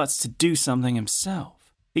the guts to do something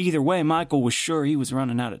himself. Either way, Michael was sure he was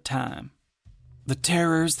running out of time. The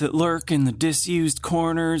terrors that lurk in the disused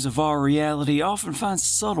corners of our reality often find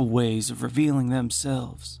subtle ways of revealing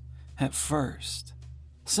themselves at first.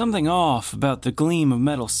 Something off about the gleam of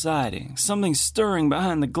metal siding, something stirring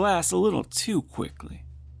behind the glass a little too quickly.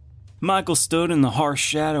 Michael stood in the harsh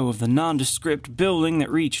shadow of the nondescript building that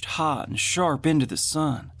reached hot and sharp into the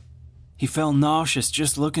sun. He felt nauseous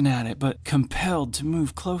just looking at it, but compelled to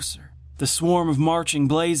move closer. The swarm of marching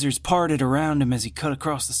blazers parted around him as he cut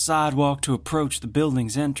across the sidewalk to approach the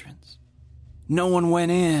building's entrance. No one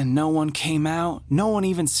went in, no one came out, no one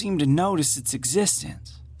even seemed to notice its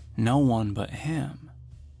existence. No one but him.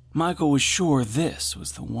 Michael was sure this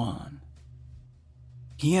was the one.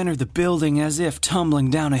 He entered the building as if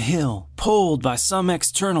tumbling down a hill, pulled by some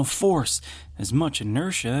external force, as much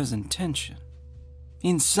inertia as intention.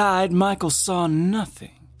 Inside, Michael saw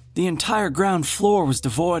nothing. The entire ground floor was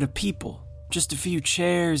devoid of people, just a few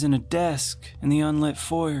chairs and a desk in the unlit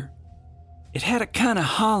foyer. It had a kind of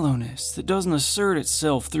hollowness that doesn't assert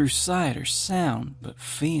itself through sight or sound, but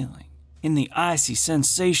feeling, in the icy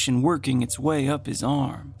sensation working its way up his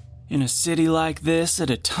arm. In a city like this, at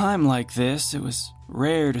a time like this, it was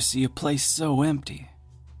rare to see a place so empty.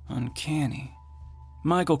 Uncanny.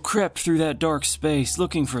 Michael crept through that dark space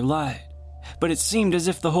looking for light, but it seemed as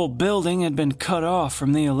if the whole building had been cut off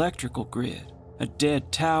from the electrical grid, a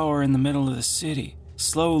dead tower in the middle of the city,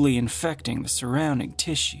 slowly infecting the surrounding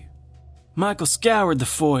tissue. Michael scoured the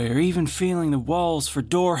foyer, even feeling the walls for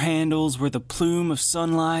door handles where the plume of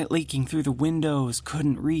sunlight leaking through the windows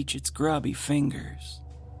couldn't reach its grubby fingers.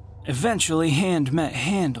 Eventually, hand met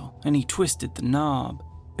handle, and he twisted the knob.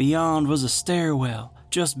 Beyond was a stairwell,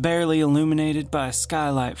 just barely illuminated by a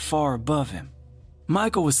skylight far above him.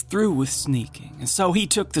 Michael was through with sneaking, and so he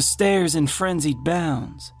took the stairs in frenzied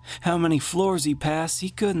bounds. How many floors he passed, he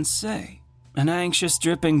couldn't say. An anxious,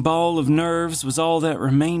 dripping ball of nerves was all that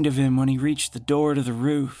remained of him when he reached the door to the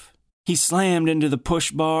roof. He slammed into the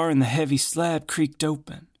push bar, and the heavy slab creaked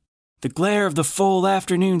open. The glare of the full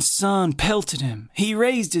afternoon sun pelted him. He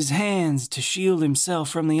raised his hands to shield himself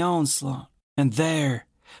from the onslaught, and there,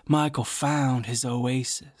 Michael found his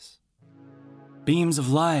oasis. Beams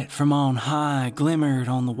of light from on high glimmered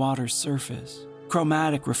on the water's surface.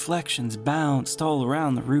 Chromatic reflections bounced all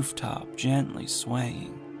around the rooftop, gently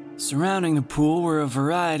swaying. Surrounding the pool were a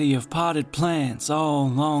variety of potted plants, all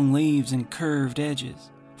long leaves and curved edges,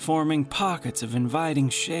 forming pockets of inviting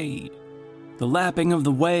shade. The lapping of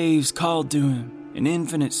the waves called to him, an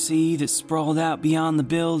infinite sea that sprawled out beyond the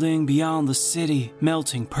building, beyond the city,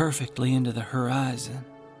 melting perfectly into the horizon.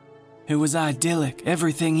 It was idyllic,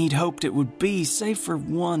 everything he'd hoped it would be, save for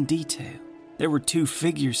one detail. There were two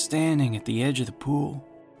figures standing at the edge of the pool.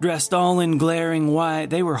 Dressed all in glaring white,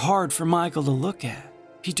 they were hard for Michael to look at.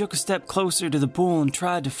 He took a step closer to the pool and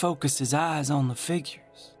tried to focus his eyes on the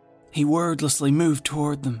figures. He wordlessly moved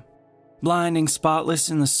toward them. Blinding spotless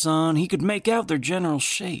in the sun, he could make out their general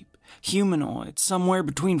shape. Humanoid, somewhere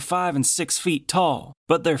between 5 and 6 feet tall.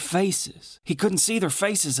 But their faces, he couldn't see their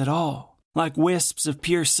faces at all. Like wisps of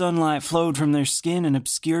pure sunlight flowed from their skin and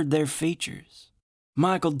obscured their features.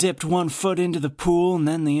 Michael dipped one foot into the pool and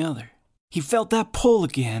then the other. He felt that pull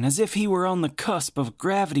again, as if he were on the cusp of a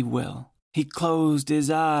gravity well. He closed his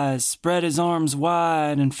eyes, spread his arms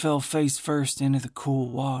wide, and fell face first into the cool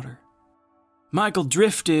water. Michael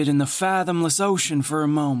drifted in the fathomless ocean for a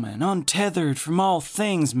moment, untethered from all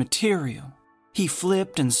things material. He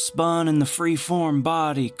flipped and spun in the free-form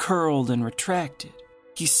body, curled and retracted.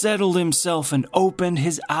 He settled himself and opened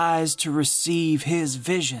his eyes to receive his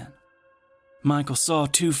vision. Michael saw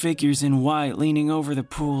two figures in white leaning over the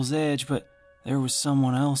pool's edge, but there was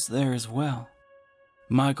someone else there as well.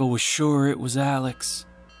 Michael was sure it was Alex.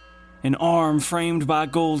 An arm framed by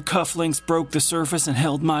gold cufflinks broke the surface and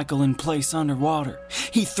held Michael in place underwater.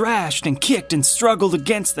 He thrashed and kicked and struggled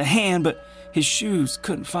against the hand, but his shoes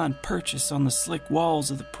couldn't find purchase on the slick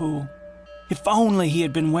walls of the pool. If only he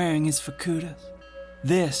had been wearing his fakutas.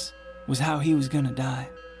 This was how he was going to die.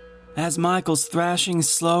 As Michael's thrashing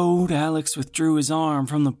slowed, Alex withdrew his arm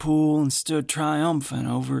from the pool and stood triumphant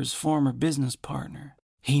over his former business partner.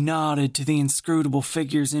 He nodded to the inscrutable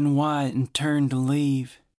figures in white and turned to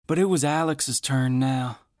leave. But it was Alex's turn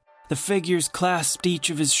now. The figures clasped each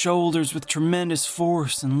of his shoulders with tremendous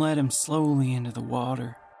force and led him slowly into the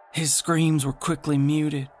water. His screams were quickly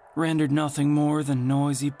muted, rendered nothing more than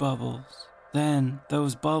noisy bubbles. Then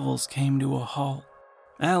those bubbles came to a halt.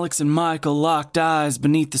 Alex and Michael locked eyes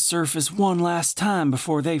beneath the surface one last time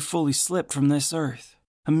before they fully slipped from this earth.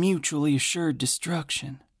 A mutually assured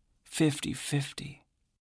destruction. 50-50.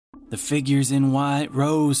 The figures in white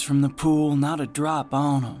rose from the pool, not a drop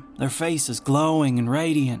on them, their faces glowing and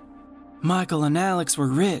radiant. Michael and Alex were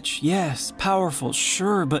rich, yes, powerful,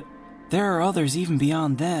 sure, but there are others even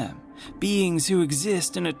beyond them. Beings who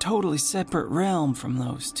exist in a totally separate realm from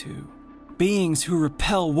those two. Beings who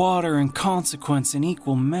repel water and consequence in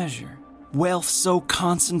equal measure. Wealth so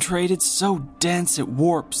concentrated, so dense it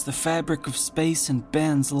warps the fabric of space and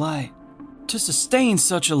bends light. To sustain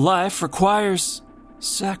such a life requires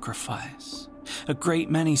sacrifice. A great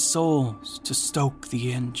many souls to stoke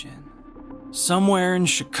the engine. Somewhere in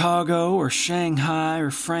Chicago or Shanghai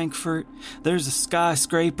or Frankfurt, there's a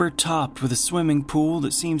skyscraper topped with a swimming pool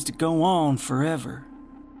that seems to go on forever.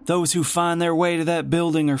 Those who find their way to that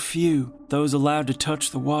building are few, those allowed to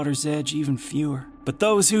touch the water's edge even fewer. But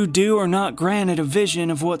those who do are not granted a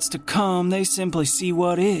vision of what's to come, they simply see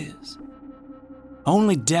what is.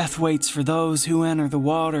 Only death waits for those who enter the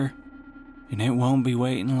water, and it won't be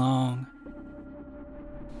waiting long.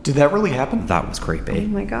 Did that really happen? That was creepy. Oh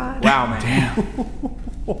my god. Wow, man. Damn.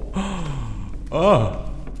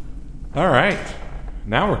 Oh. All right.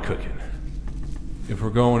 Now we're cooking. If we're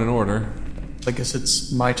going in order. I guess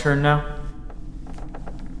it's my turn now.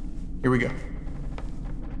 Here we go.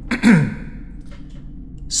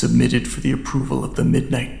 Submitted for the approval of the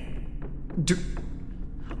Midnight.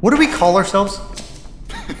 What do we call ourselves?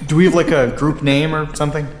 Do we have like a group name or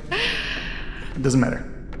something? It doesn't matter.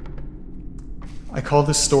 I call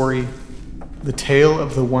this story The Tale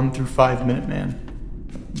of the 1 through 5 Minute Man.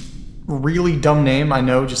 Really dumb name, I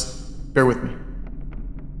know, just bear with me.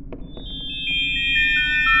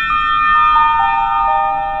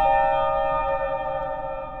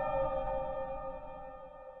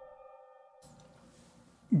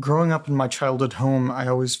 Growing up in my childhood home, I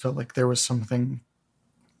always felt like there was something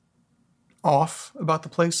off about the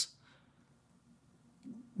place.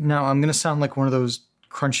 Now, I'm going to sound like one of those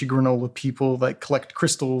crunchy granola people that collect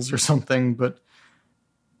crystals or something, but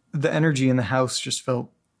the energy in the house just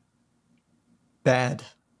felt bad.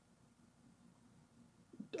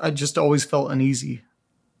 I just always felt uneasy.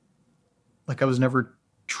 Like I was never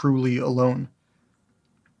truly alone.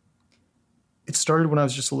 It started when I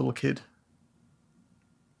was just a little kid.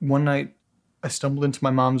 One night, I stumbled into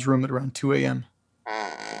my mom's room at around 2 a.m.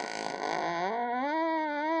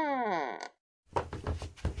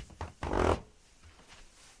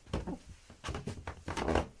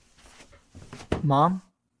 Mom?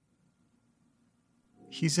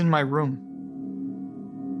 He's in my room.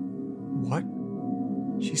 What?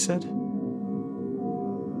 She said.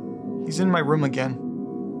 He's in my room again.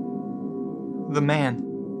 The man.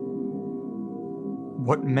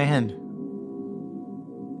 What man?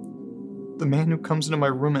 The man who comes into my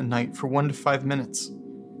room at night for 1 to 5 minutes.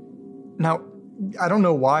 Now, I don't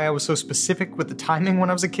know why I was so specific with the timing when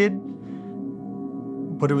I was a kid,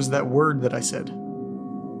 but it was that word that I said.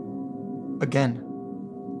 Again.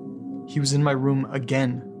 He was in my room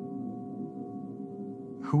again.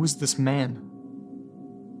 Who was this man?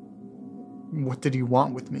 What did he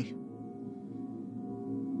want with me?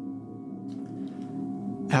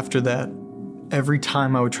 After that, every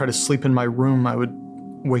time I would try to sleep in my room, I would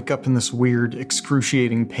wake up in this weird,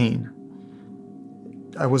 excruciating pain.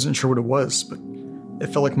 I wasn't sure what it was, but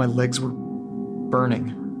it felt like my legs were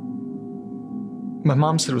burning. My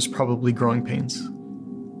mom said it was probably growing pains.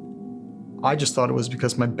 I just thought it was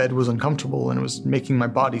because my bed was uncomfortable and it was making my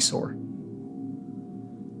body sore.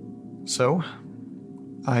 So,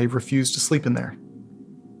 I refused to sleep in there.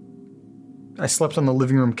 I slept on the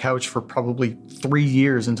living room couch for probably 3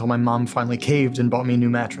 years until my mom finally caved and bought me a new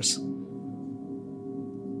mattress.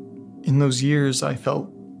 In those years, I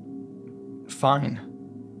felt fine.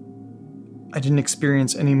 I didn't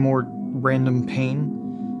experience any more random pain.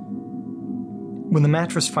 When the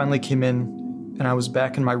mattress finally came in and I was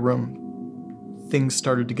back in my room, things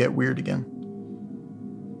started to get weird again.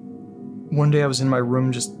 One day I was in my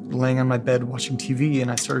room just laying on my bed watching TV and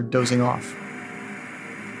I started dozing off.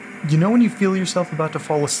 You know when you feel yourself about to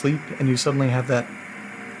fall asleep and you suddenly have that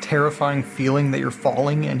terrifying feeling that you're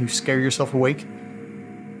falling and you scare yourself awake?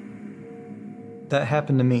 That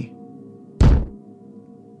happened to me.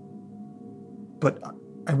 But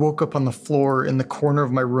I woke up on the floor in the corner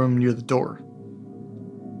of my room near the door.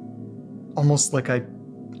 Almost like I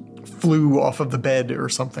flew off of the bed or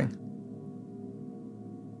something.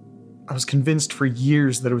 I was convinced for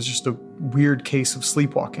years that it was just a weird case of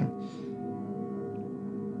sleepwalking.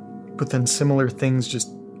 But then similar things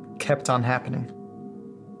just kept on happening.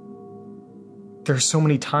 There are so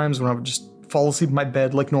many times when I would just fall asleep in my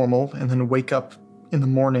bed like normal and then wake up in the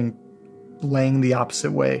morning laying the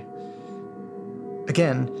opposite way.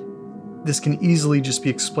 Again, this can easily just be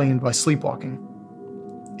explained by sleepwalking.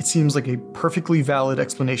 It seems like a perfectly valid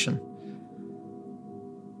explanation.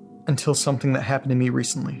 Until something that happened to me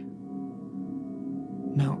recently.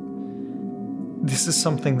 Now, this is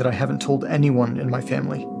something that I haven't told anyone in my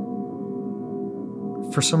family.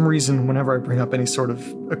 For some reason, whenever I bring up any sort of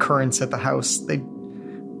occurrence at the house, they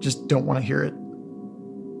just don't want to hear it.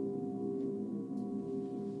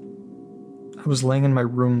 I was laying in my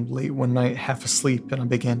room late one night, half asleep, and I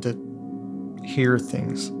began to hear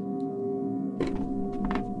things.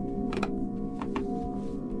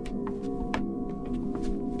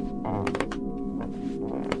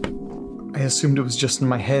 assumed it was just in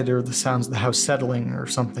my head or the sounds of the house settling or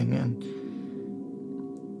something, and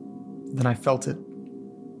then I felt it.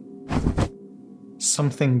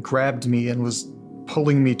 Something grabbed me and was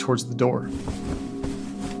pulling me towards the door.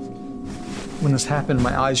 When this happened,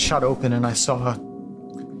 my eyes shot open and I saw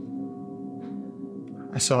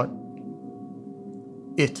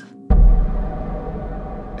it.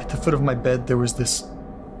 At the foot of my bed, there was this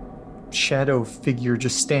shadow figure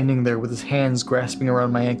just standing there with his hands grasping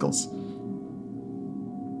around my ankles.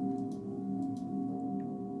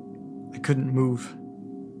 I couldn't move.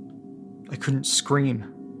 I couldn't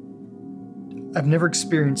scream. I've never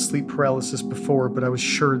experienced sleep paralysis before, but I was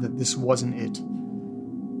sure that this wasn't it.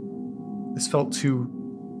 This felt too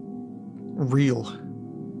real.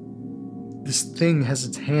 This thing has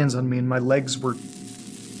its hands on me and my legs were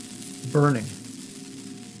burning.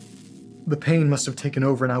 The pain must have taken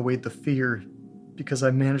over and outweighed the fear because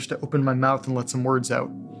I managed to open my mouth and let some words out.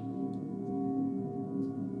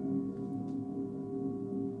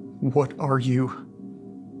 What are you?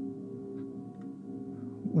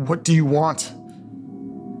 What do you want?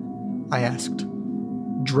 I asked,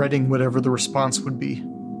 dreading whatever the response would be.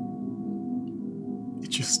 It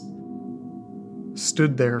just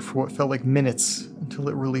stood there for what felt like minutes until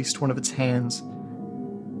it released one of its hands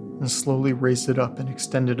and slowly raised it up and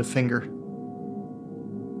extended a finger.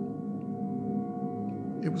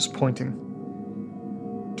 It was pointing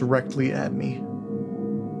directly at me.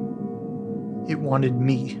 It wanted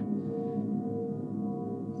me.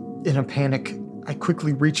 In a panic, I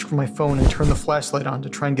quickly reached for my phone and turned the flashlight on to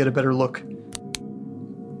try and get a better look.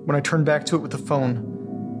 When I turned back to it with the phone,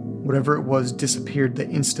 whatever it was disappeared the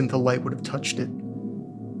instant the light would have touched it.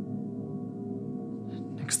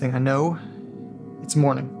 Next thing I know, it's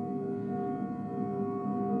morning.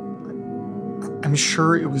 I'm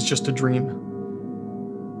sure it was just a dream,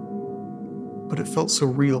 but it felt so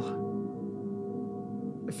real.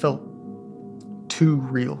 It felt too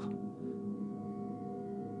real.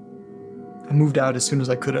 I moved out as soon as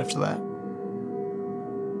I could after that.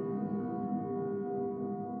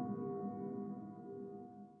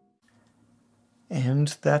 And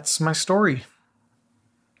that's my story.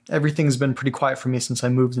 Everything's been pretty quiet for me since I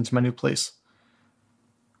moved into my new place.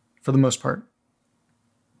 For the most part.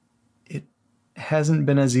 It hasn't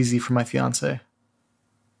been as easy for my fiancée.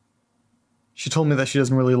 She told me that she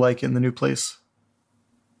doesn't really like it in the new place.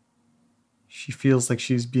 She feels like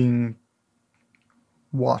she's being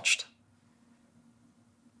watched.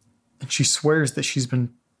 And she swears that she's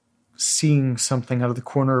been seeing something out of the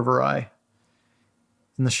corner of her eye.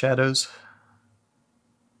 In the shadows.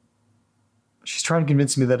 She's trying to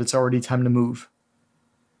convince me that it's already time to move.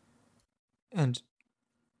 And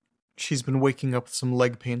she's been waking up with some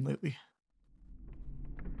leg pain lately.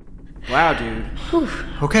 Wow, dude. Whew.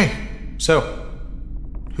 Okay, so,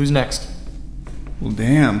 who's next? Well,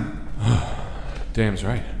 damn. Damn's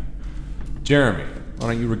right. Jeremy, why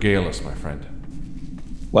don't you regale us, my friend?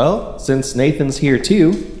 Well, since Nathan's here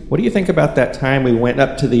too, what do you think about that time we went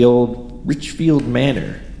up to the old Richfield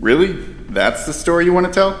Manor? Really? That's the story you want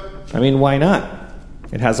to tell? I mean, why not?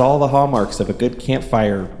 It has all the hallmarks of a good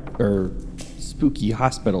campfire or spooky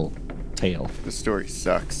hospital tale. The story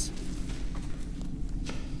sucks.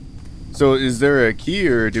 So is there a key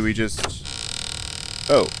or do we just...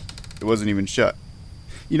 Oh, it wasn't even shut.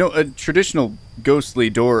 You know, a traditional ghostly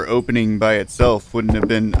door opening by itself wouldn't have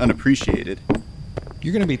been unappreciated.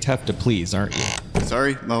 You're going to be tough to please, aren't you?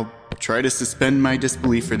 Sorry, I'll try to suspend my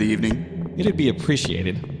disbelief for the evening. It'd be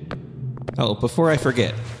appreciated. Oh, before I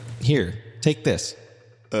forget, here, take this.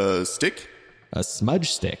 A stick? A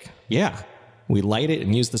smudge stick, yeah. We light it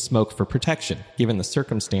and use the smoke for protection, given the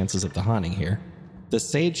circumstances of the haunting here. The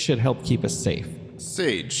sage should help keep us safe.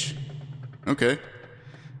 Sage? Okay.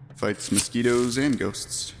 Fights mosquitoes and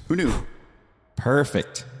ghosts. Who knew?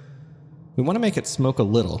 Perfect. We want to make it smoke a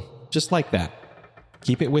little, just like that.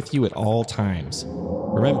 Keep it with you at all times.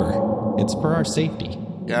 Remember, it's for our safety.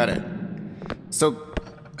 Got it. So,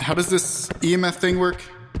 how does this EMF thing work?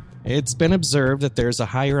 It's been observed that there's a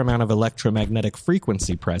higher amount of electromagnetic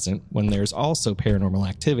frequency present when there's also paranormal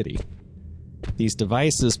activity. These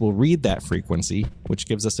devices will read that frequency, which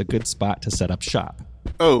gives us a good spot to set up shop.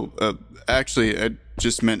 Oh, actually, I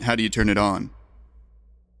just meant how do you turn it on?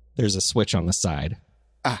 There's a switch on the side.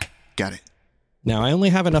 Ah, got it. Now, I only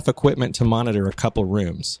have enough equipment to monitor a couple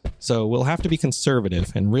rooms, so we'll have to be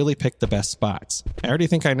conservative and really pick the best spots. I already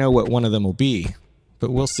think I know what one of them will be,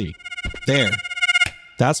 but we'll see. There.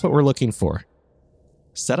 That's what we're looking for.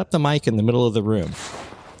 Set up the mic in the middle of the room.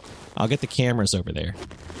 I'll get the cameras over there.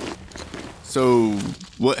 So,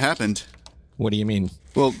 what happened? What do you mean?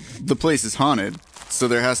 Well, the place is haunted, so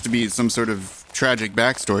there has to be some sort of tragic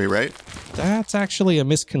backstory, right? That's actually a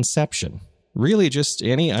misconception. Really, just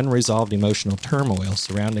any unresolved emotional turmoil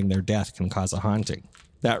surrounding their death can cause a haunting.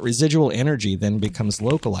 That residual energy then becomes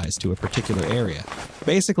localized to a particular area.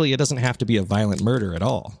 Basically, it doesn't have to be a violent murder at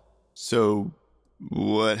all. So,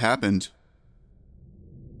 what happened?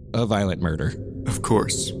 A violent murder. Of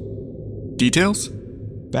course. Details?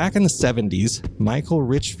 Back in the 70s, Michael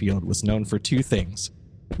Richfield was known for two things: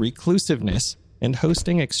 reclusiveness and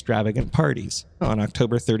hosting extravagant parties. On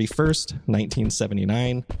October 31st,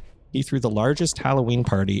 1979, he threw the largest Halloween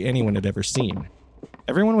party anyone had ever seen.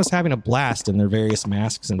 Everyone was having a blast in their various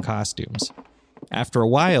masks and costumes. After a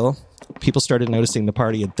while, people started noticing the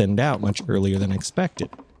party had thinned out much earlier than expected.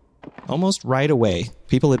 Almost right away,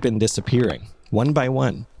 people had been disappearing, one by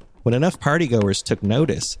one. When enough partygoers took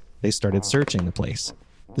notice, they started searching the place.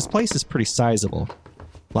 This place is pretty sizable.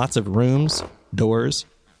 Lots of rooms, doors,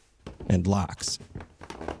 and locks.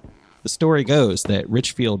 The story goes that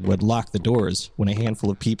Richfield would lock the doors when a handful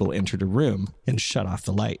of people entered a room and shut off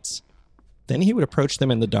the lights. Then he would approach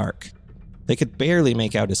them in the dark. They could barely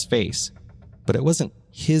make out his face, but it wasn't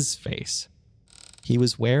his face. He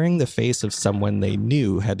was wearing the face of someone they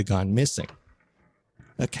knew had gone missing.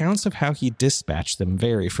 Accounts of how he dispatched them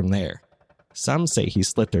vary from there. Some say he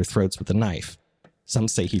slit their throats with a knife. Some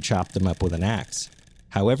say he chopped them up with an axe.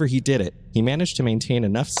 However he did it, he managed to maintain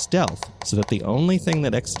enough stealth so that the only thing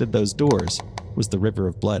that exited those doors was the river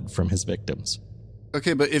of blood from his victims.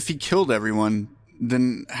 Okay, but if he killed everyone,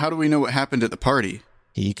 then how do we know what happened at the party?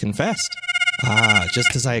 He confessed.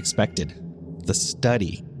 Just as I expected. The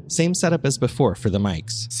study. Same setup as before for the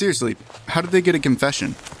mics. Seriously, how did they get a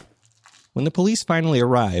confession? When the police finally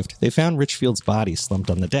arrived, they found Richfield's body slumped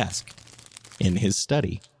on the desk. In his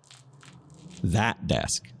study. That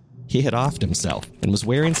desk. He had offed himself and was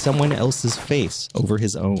wearing someone else's face over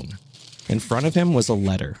his own. In front of him was a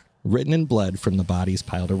letter, written in blood from the bodies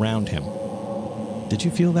piled around him. Did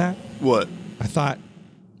you feel that? What? I thought...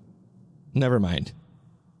 Never mind.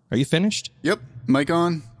 Are you finished? Yep. Mic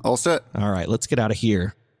on. All set. All right, let's get out of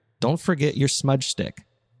here. Don't forget your smudge stick.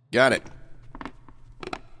 Got it.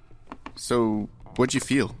 So, what'd you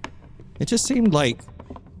feel? It just seemed like...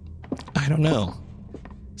 I don't know.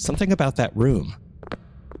 Something about that room.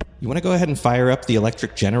 You want to go ahead and fire up the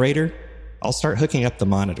electric generator? I'll start hooking up the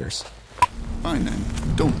monitors. Fine then.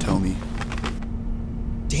 Don't tell me.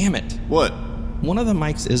 Damn it. What? One of the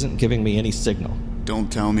mics isn't giving me any signal.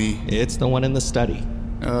 Don't tell me. It's the one in the study.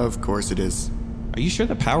 Of course it is. Are you sure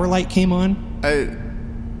the power light came on?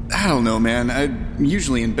 I don't know, man. I'm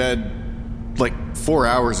usually in bed like 4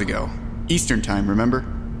 hours ago. Eastern time, remember?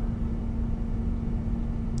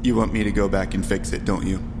 You want me to go back and fix it, don't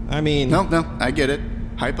you? I mean... No, I get it.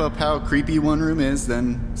 Hype up how creepy one room is,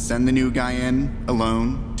 then send the new guy in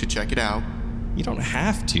alone to check it out. You don't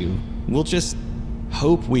have to. We'll just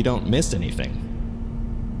hope we don't miss anything.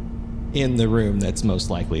 In the room that's most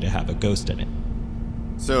likely to have a ghost in it.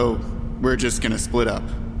 So, we're just gonna split up.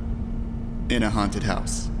 In a haunted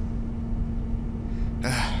house.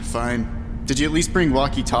 Fine. Did you at least bring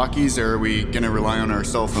walkie-talkies, or are we gonna rely on our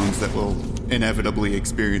cell phones that will inevitably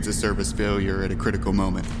experience a service failure at a critical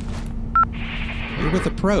moment? You're with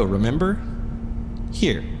a pro, remember?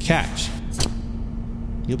 Here, catch.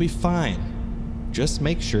 You'll be fine. Just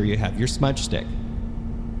make sure you have your smudge stick.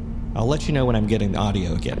 I'll let you know when I'm getting the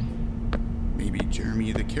audio again. Maybe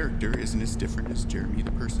Jeremy the character isn't as different as Jeremy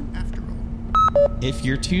the person after all. If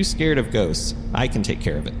you're too scared of ghosts, I can take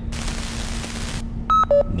care of it.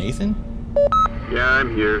 Nathan? Yeah,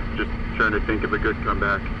 I'm here. Just trying to think of a good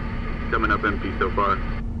comeback. Coming up empty so far.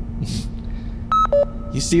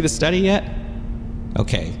 You see the study yet?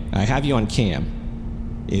 Okay, I have you on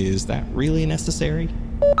cam. Is that really necessary?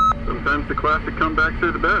 Sometimes the classic comebacks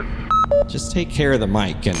are the best. Just take care of the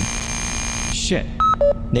mic and... Shit.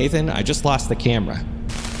 Nathan, I just lost the camera.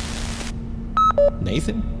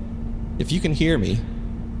 Nathan? If you can hear me,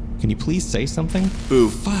 can you please say something? Ooh.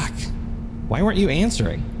 Fuck. Why weren't you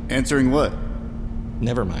answering? Answering what?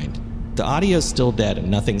 Never mind. The audio's still dead and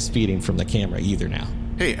nothing's feeding from the camera either now.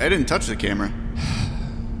 Hey, I didn't touch the camera.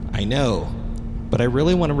 I know, but I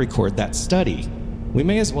really want to record that study. We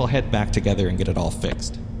may as well head back together and get it all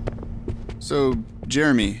fixed. So,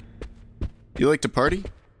 Jeremy, you like to party?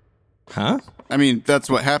 Huh? I mean, that's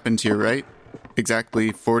what happened here, right?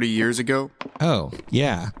 Exactly 40 years ago? Oh,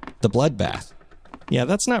 yeah. The bloodbath. Yeah,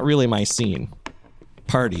 that's not really my scene.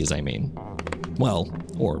 Parties, I mean. Well,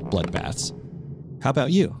 or bloodbaths. How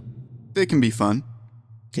about you? They can be fun.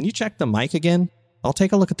 Can you check the mic again? I'll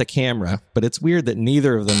take a look at the camera, but it's weird that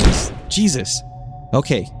neither of them is... Jesus!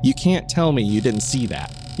 Okay, you can't tell me you didn't see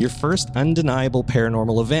that. Your first undeniable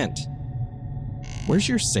paranormal event. Where's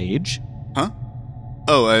your sage? Huh?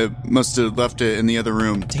 Oh, I must have left it in the other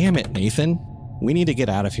room. Damn it, Nathan. We need to get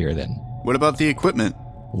out of here then. What about the equipment?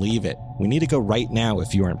 Leave it. We need to go right now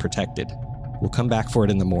if you aren't protected. We'll come back for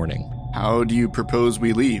it in the morning. How do you propose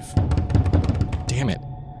we leave? Damn it.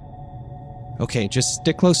 Okay, just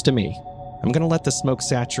stick close to me. I'm gonna let the smoke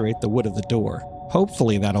saturate the wood of the door.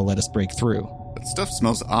 Hopefully that'll let us break through. That stuff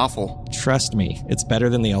smells awful. Trust me, it's better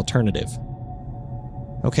than the alternative.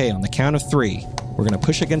 Okay, on the count of 3, we're gonna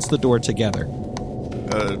push against the door together.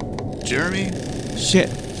 Jeremy?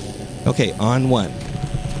 Shit. Okay, on 1.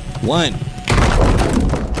 1.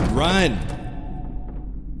 Run!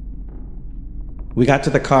 We got to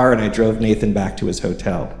the car and I drove Nathan back to his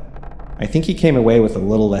hotel. I think he came away with a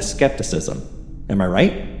little less skepticism. Am I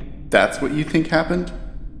right? That's what you think happened?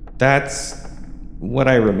 That's what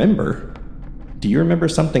I remember. Do you remember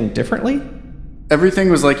something differently?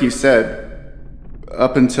 Everything was like you said,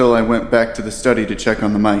 up until I went back to the study to check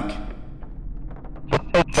on the mic.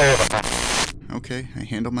 Okay, I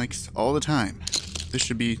handle mics all the time. This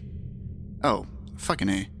should be... Oh, fucking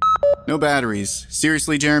A. No batteries.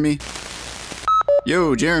 Seriously, Jeremy?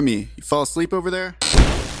 Yo, Jeremy, you fall asleep over there?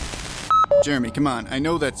 Jeremy, come on, I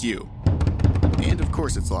know that's you. And of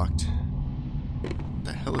course it's locked. What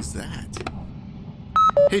the hell is that?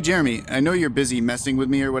 Hey, Jeremy, I know you're busy messing with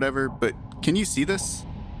me or whatever, but can you see this?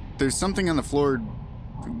 There's something on the floor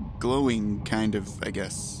glowing, kind of, I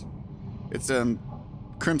guess. It's,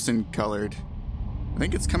 crimson colored. I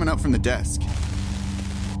think it's coming up from the desk.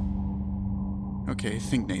 Okay,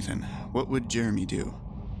 think, Nathan. What would Jeremy do?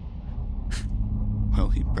 Well,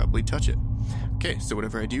 he'd probably touch it. Okay, so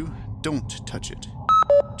whatever I do, don't touch it.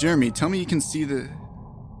 Jeremy, tell me you can see the...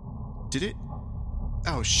 Did it?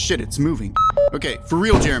 Oh shit, it's moving. Okay, for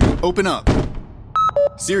real, Jeremy, open up.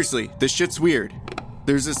 Seriously, this shit's weird.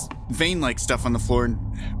 There's this vein-like stuff on the floor and...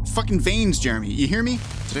 Fucking veins, Jeremy, you hear me?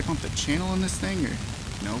 Did I bump the channel on this thing, or...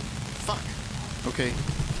 No? Fuck. Okay.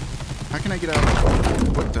 How can I get out?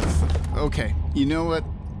 What the fuck? Okay, you know what?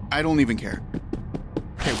 I don't even care.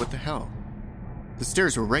 Okay, what the hell? The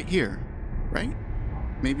stairs were right here, right?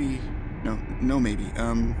 Maybe... No, maybe.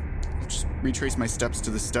 I'll just retrace my steps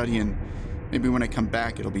to the study and maybe when I come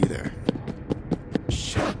back it'll be there.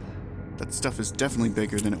 Shit. That stuff is definitely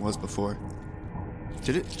bigger than it was before.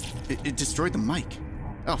 Did it? It destroyed the mic.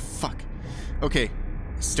 Oh, fuck. Okay.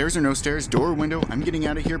 Stairs or no stairs, door or window, I'm getting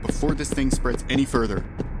out of here before this thing spreads any further.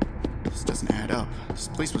 This doesn't add up. This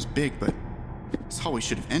place was big, but this hallway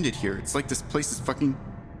should have ended here. It's like this place is fucking...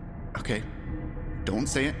 Okay. Don't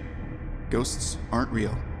say it. Ghosts aren't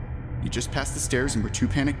real. You just passed the stairs and were too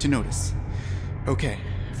panicked to notice. Okay,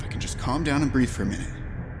 if I can just calm down and breathe for a minute.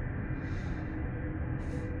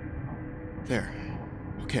 There.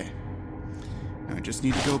 Okay. Now I just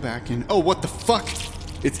need to go back and... Oh, what the fuck?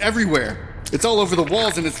 It's everywhere! It's all over the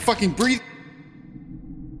walls and it's fucking breathing...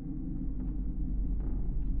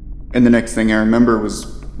 And the next thing I remember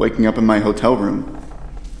was waking up in my hotel room.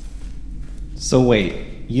 So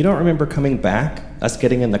wait, you don't remember coming back? Us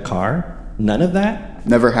getting in the car? None of that?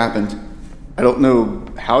 Never happened. I don't know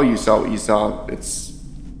how you saw what you saw.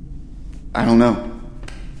 I don't know.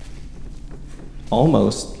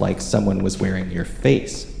 Almost like someone was wearing your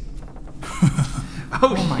face.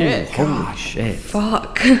 Oh shit. Holy shit.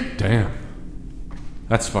 Fuck. Damn.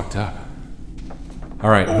 That's fucked up.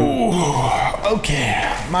 Alright. Ooh,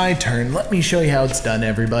 okay, my turn. Let me show you how it's done,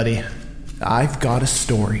 everybody. I've got a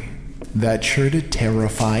story that's sure to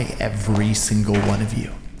terrify every single one of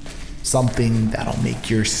you. Something that'll make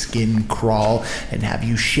your skin crawl and have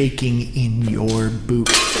you shaking in your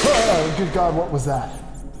boots. Oh, good God, what was that?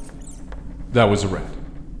 That was a rat.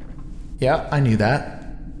 Yeah, I knew that.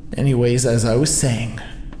 Anyways, as I was saying,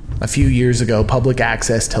 a few years ago, public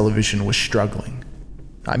access television was struggling.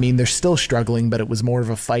 I mean, they're still struggling, but it was more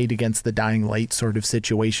of a fight against the dying light sort of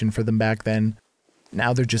situation for them back then.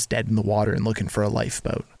 Now they're just dead in the water and looking for a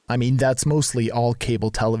lifeboat. I mean, that's mostly all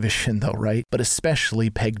cable television though, right? But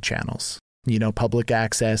especially PEG channels. You know, public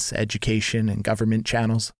access, education, and government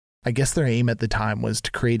channels. I guess their aim at the time was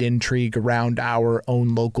to create intrigue around our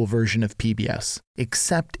own local version of PBS.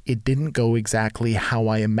 Except it didn't go exactly how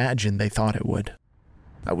I imagined they thought it would.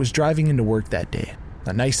 I was driving into work that day.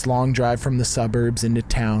 A nice long drive from the suburbs into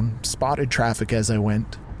town, spotted traffic as I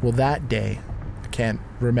went. Well, that day, I can't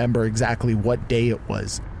remember exactly what day it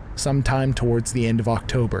was, sometime towards the end of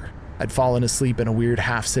October. I'd fallen asleep in a weird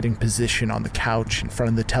half-sitting position on the couch in front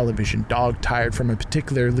of the television, dog-tired from a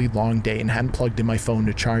particularly long day and hadn't plugged in my phone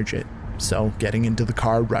to charge it. So, getting into the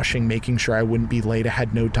car, rushing, making sure I wouldn't be late, I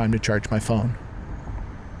had no time to charge my phone.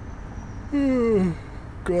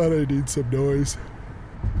 God, I need some noise.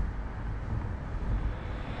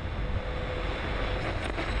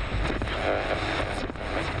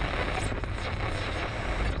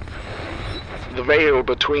 The veil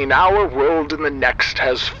between our world and the next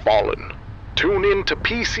has fallen. Tune in to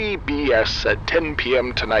PCBS at 10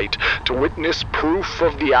 p.m. tonight to witness proof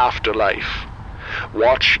of the afterlife.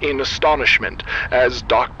 Watch in astonishment as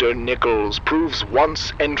Dr. Nichols proves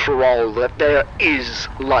once and for all that there is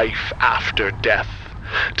life after death.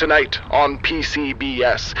 Tonight on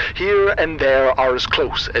PCBS, here and there are as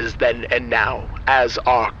close as then and now, as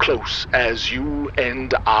are close as you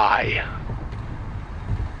and I.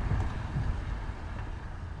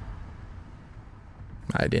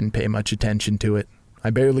 I didn't pay much attention to it. I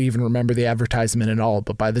barely even remember the advertisement at all,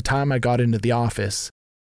 but by the time I got into the office,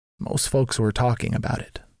 most folks were talking about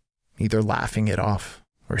it, either laughing it off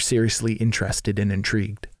or seriously interested and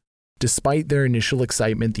intrigued. Despite their initial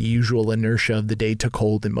excitement, the usual inertia of the day took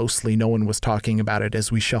hold and mostly no one was talking about it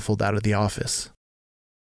as we shuffled out of the office.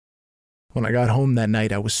 When I got home that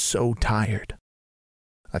night, I was so tired.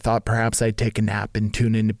 I thought perhaps I'd take a nap and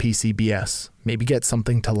tune into PCBS, maybe get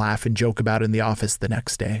something to laugh and joke about in the office the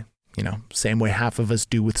next day. You know, same way half of us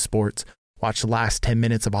do with sports. Watch the last 10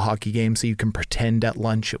 minutes of a hockey game so you can pretend at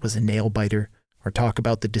lunch it was a nail-biter, or talk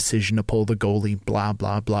about the decision to pull the goalie, blah,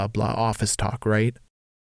 blah, blah, blah, office talk, right?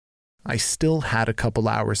 I still had a couple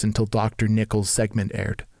hours until Dr. Nichols' segment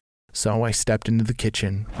aired, so I stepped into the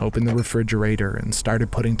kitchen, opened the refrigerator, and started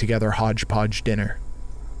putting together hodgepodge dinner.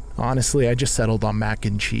 Honestly, I just settled on mac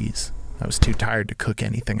and cheese. I was too tired to cook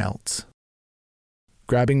anything else.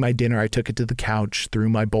 Grabbing my dinner, I took it to the couch, threw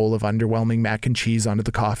my bowl of underwhelming mac and cheese onto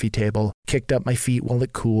the coffee table, kicked up my feet while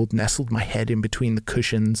it cooled, nestled my head in between the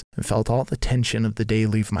cushions, and felt all the tension of the day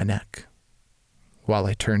leave my neck, while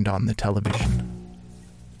I turned on the television.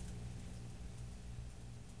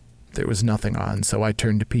 There was nothing on, so I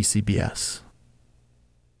turned to PCBS.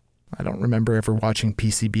 I don't remember ever watching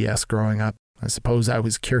PCBS growing up. I suppose I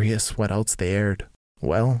was curious what else they aired.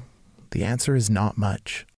 Well, the answer is not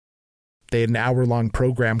much. They had an hour-long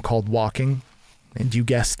program called Walking, and you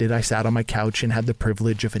guessed it, I sat on my couch and had the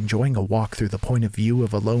privilege of enjoying a walk through the point of view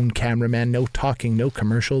of a lone cameraman, no talking, no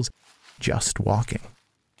commercials, just walking.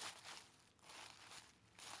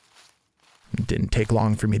 It didn't take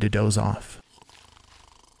long for me to doze off.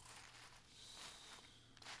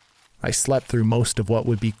 I slept through most of what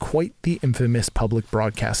would be quite the infamous public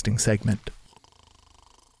broadcasting segment.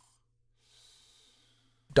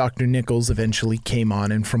 Dr. Nichols eventually came on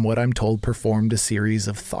and, from what I'm told, performed a series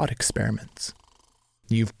of thought experiments.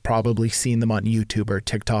 You've probably seen them on YouTube or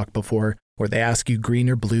TikTok before, where they ask you green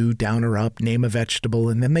or blue, down or up, name a vegetable,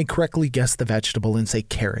 and then they correctly guess the vegetable and say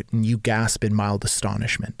carrot, and you gasp in mild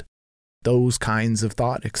astonishment. Those kinds of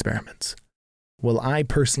thought experiments. Well, I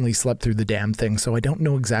personally slept through the damn thing, so I don't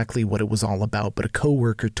know exactly what it was all about, but a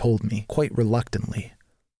coworker told me, quite reluctantly,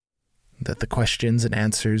 that the questions and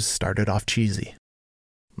answers started off cheesy,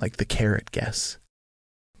 like the carrot guess.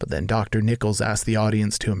 But then Dr. Nichols asked the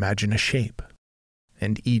audience to imagine a shape,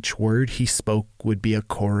 and each word he spoke would be a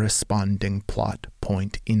corresponding plot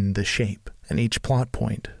point in the shape, and each plot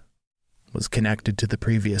point was connected to the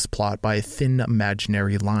previous plot by a thin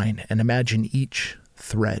imaginary line, and imagine each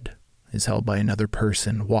thread is held by another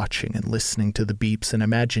person watching and listening to the beeps, and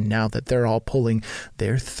imagine now that they're all pulling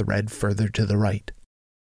their thread further to the right,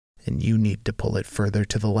 and you need to pull it further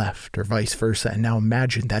to the left, or vice versa, and now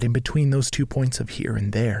imagine that in between those 2 points of here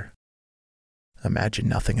and there, imagine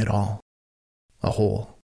nothing at all, a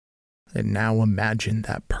hole, and now imagine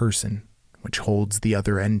that person which holds the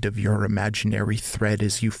other end of your imaginary thread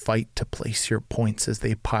as you fight to place your points as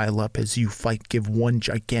they pile up, as you fight, give one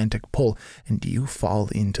gigantic pull, and you fall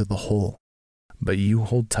into the hole. But you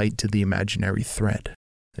hold tight to the imaginary thread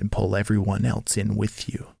and pull everyone else in with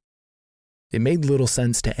you. It made little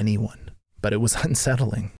sense to anyone, but it was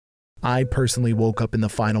unsettling. I personally woke up in the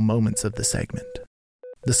final moments of the segment.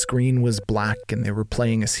 The screen was black and they were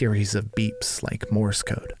playing a series of beeps like Morse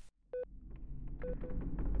code.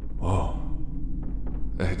 Whoa.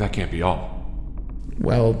 That can't be all.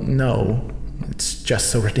 Well, no. It's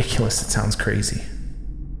just so ridiculous it sounds crazy.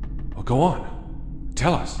 Well, go on.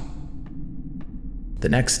 Tell us. The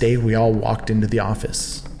next day, we all walked into the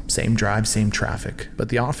office. Same drive, same traffic. But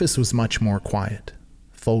the office was much more quiet.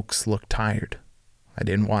 Folks looked tired. I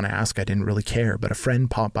didn't want to ask, I didn't really care, but a friend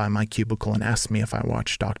popped by my cubicle and asked me if I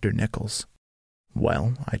watched Dr. Nichols.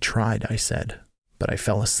 Well, I tried, I said, but I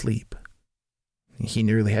fell asleep. He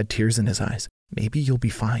nearly had tears in his eyes. Maybe you'll be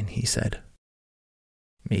fine, he said.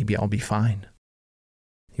 Maybe I'll be fine.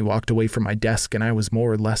 He walked away from my desk and I was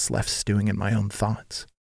more or less left stewing in my own thoughts.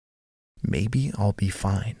 Maybe I'll be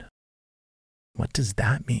fine. What does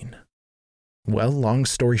that mean? Well, long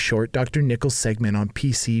story short, Dr. Nichols' segment on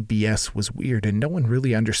PCBS was weird and no one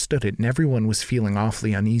really understood it and everyone was feeling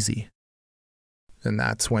awfully uneasy. And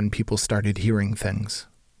that's when people started hearing things,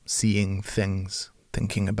 seeing things,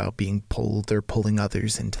 thinking about being pulled or pulling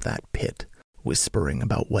others into that pit, whispering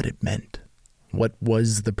about what it meant. What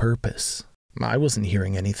was the purpose? I wasn't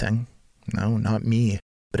hearing anything. No, not me,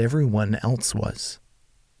 but everyone else was.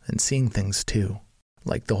 And seeing things too.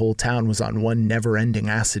 Like the whole town was on one never-ending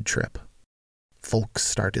acid trip. Folks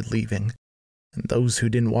started leaving, and those who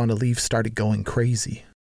didn't want to leave started going crazy.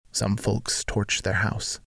 Some folks torched their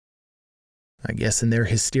house. I guess in their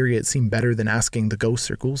hysteria it seemed better than asking the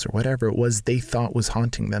ghosts or ghouls or whatever it was they thought was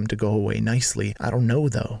haunting them to go away nicely. I don't know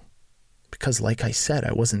though, because like I said,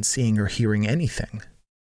 I wasn't seeing or hearing anything.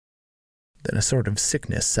 Then a sort of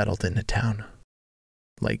sickness settled into town.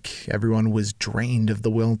 Like everyone was drained of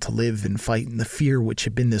the will to live and fight, and the fear which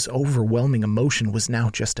had been this overwhelming emotion was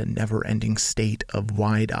now just a never-ending state of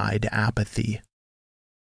wide-eyed apathy.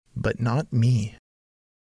 But not me.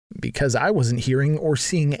 Because I wasn't hearing or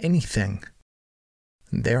seeing anything.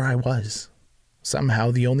 There I was,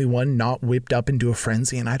 somehow the only one not whipped up into a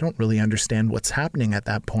frenzy, and I don't really understand what's happening at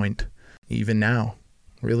that point, even now.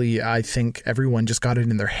 Really, I think everyone just got it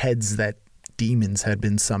in their heads that demons had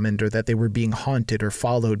been summoned or that they were being haunted or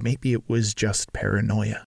followed. Maybe it was just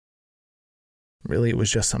paranoia. Really, it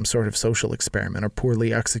was just some sort of social experiment or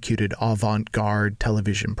poorly executed avant-garde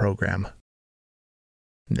television program.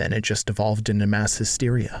 Then it just evolved into mass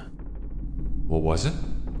hysteria. What was it?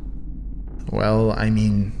 Well, I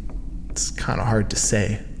mean, it's kind of hard to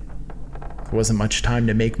say. There wasn't much time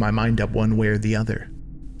to make my mind up one way or the other.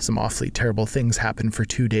 Some awfully terrible things happened for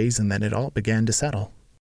 2 days, and then it all began to settle.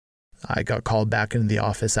 I got called back into the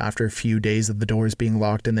office after a few days of the doors being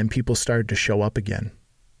locked, and then people started to show up again.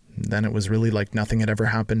 Then it was really like nothing had ever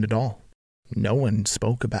happened at all. No one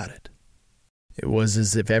spoke about it. It was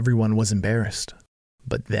as if everyone was embarrassed.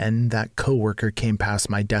 But then that coworker came past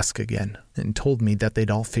my desk again and told me that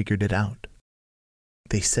they'd all figured it out.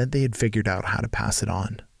 They said they had figured out how to pass it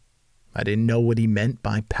on. I didn't know what he meant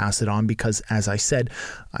by pass it on because, as I said,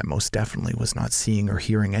 I most definitely was not seeing or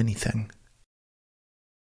hearing anything.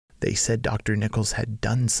 They said Dr. Nichols had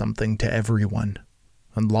done something to everyone,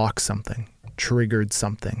 unlocked something, triggered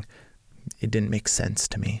something. It didn't make sense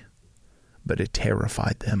to me, but it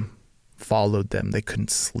terrified them, followed them. They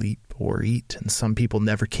couldn't sleep or eat, and some people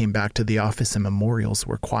never came back to the office, and memorials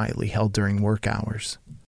were quietly held during work hours.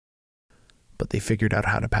 But they figured out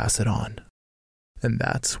how to pass it on. And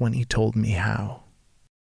that's when he told me how.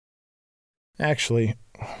 Actually,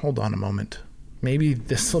 hold on a moment. Maybe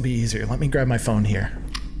this will be easier. Let me grab my phone here.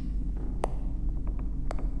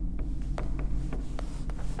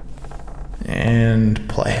 And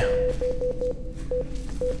play.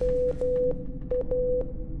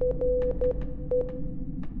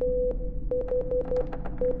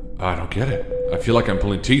 I don't get it. I feel like I'm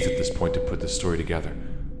pulling teeth at this point to put this story together.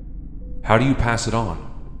 How do you pass it on?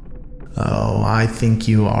 Oh, I think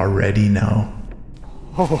you already know.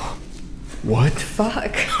 Oh. What?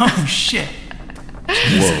 Fuck. Oh, shit.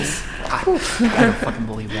 Jesus. I don't fucking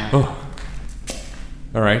believe that. Oh.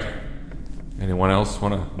 All right. Anyone else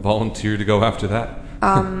want to volunteer to go after that?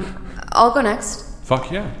 I'll go next.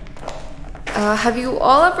 Fuck yeah. Have you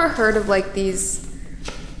all ever heard of like these...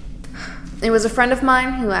 It was a friend of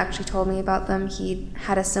mine who actually told me about them. He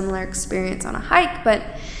had a similar experience on a hike, but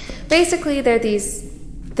basically they're these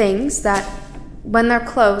things that when they're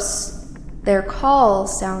close, their call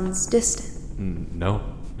sounds distant. No.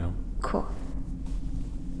 Cool.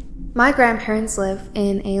 My grandparents live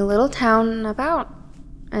in a little town about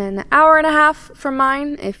an hour and a half from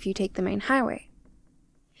mine if you take the main highway.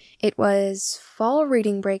 It was fall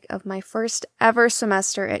reading break of my first ever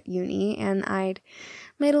semester at uni, and I'd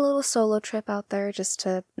made a little solo trip out there just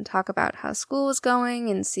to talk about how school was going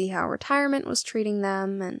and see how retirement was treating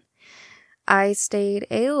them, and I stayed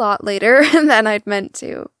a lot later than I'd meant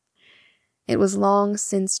to. It was long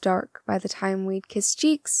since dark by the time we'd kissed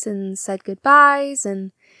cheeks and said goodbyes,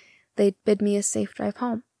 and they'd bid me a safe drive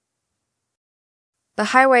home. The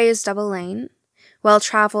highway is double lane,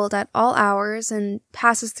 well-traveled at all hours, and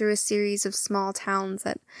passes through a series of small towns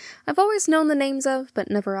that I've always known the names of but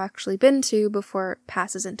never actually been to before it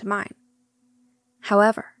passes into mine.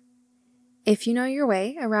 However, if you know your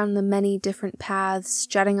way around the many different paths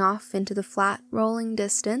jutting off into the flat, rolling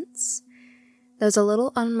distance, there's a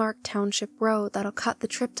little unmarked township road that'll cut the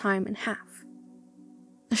trip time in half.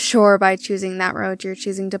 Sure, by choosing that road, you're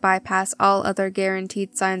choosing to bypass all other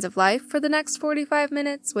guaranteed signs of life for the next 45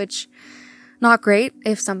 minutes, which, not great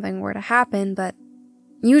if something were to happen, but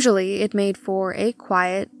usually it made for a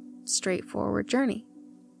quiet, straightforward journey.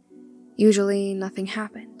 Usually nothing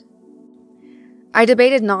happened. I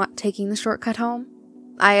debated not taking the shortcut home.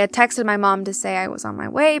 I had texted my mom to say I was on my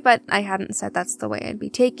way, but I hadn't said that's the way I'd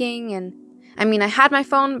be taking, and I mean, I had my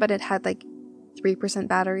phone, but it had like 3%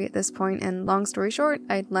 battery at this point, and long story short,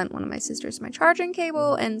 I'd lent one of my sisters my charging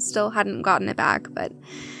cable and still hadn't gotten it back, but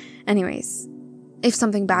anyways, if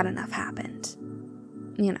something bad enough happened,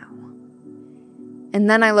 you know. And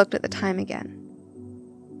then I looked at the time again,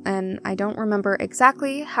 and I don't remember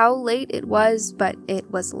exactly how late it was, but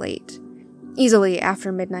it was late. Easily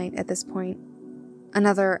after midnight at this point.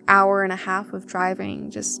 Another hour and a half of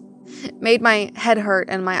driving just made my head hurt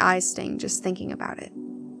and my eyes sting just thinking about it.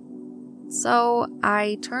 So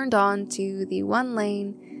I turned on to the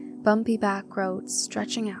one-lane, bumpy back road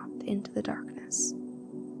stretching out into the darkness.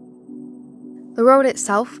 The road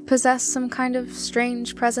itself possessed some kind of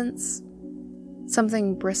strange presence.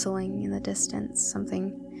 Something bristling in the distance,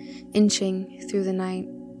 something inching through the night.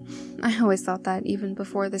 I always thought that even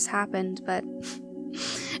before this happened, but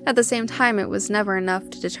at the same time it was never enough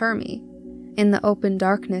to deter me. In the open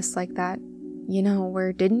darkness like that, you know,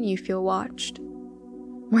 where didn't you feel watched?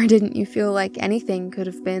 Where didn't you feel like anything could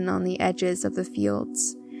have been on the edges of the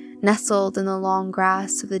fields, nestled in the long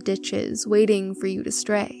grass of the ditches, waiting for you to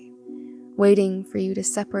stray, waiting for you to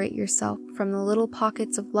separate yourself from the little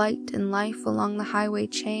pockets of light and life along the highway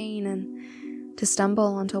chain and to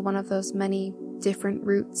stumble onto one of those many different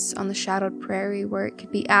routes on the shadowed prairie where it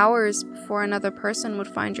could be hours before another person would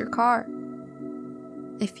find your car.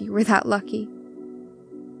 If you were that lucky.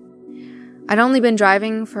 I'd only been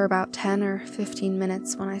driving for about 10 or 15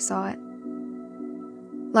 minutes when I saw it.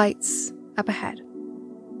 Lights up ahead.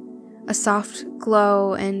 A soft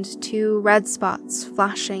glow and 2 red spots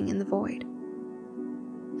flashing in the void.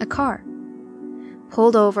 A car.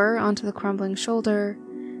 Pulled over onto the crumbling shoulder,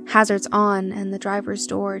 hazards on, and the driver's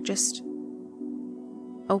door just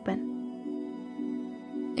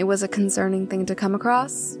open. It was a concerning thing to come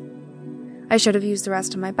across. I should have used the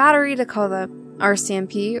rest of my battery to call the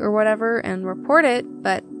RCMP or whatever and report it,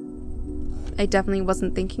 but I definitely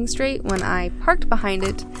wasn't thinking straight when I parked behind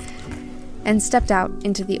it and stepped out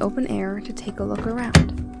into the open air to take a look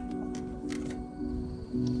around.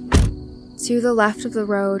 To the left of the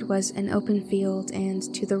road was an open field, and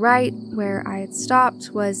to the right, where I had stopped,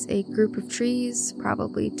 was a group of trees,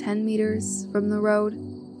 probably 10 meters from the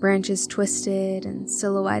road, branches twisted and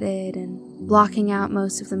silhouetted and blocking out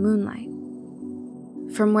most of the moonlight.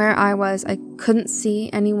 From where I was, I couldn't see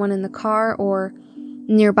anyone in the car or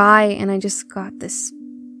nearby, and I just got this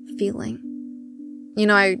feeling. You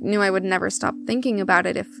know, I knew I would never stop thinking about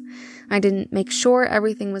it if I didn't make sure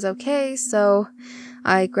everything was okay, so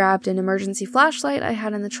I grabbed an emergency flashlight I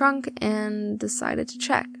had in the trunk and decided to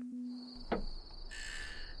check.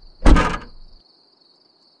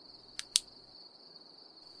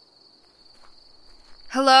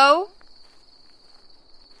 Hello?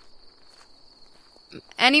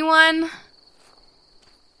 Anyone?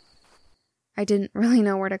 I didn't really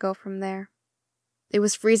know where to go from there. It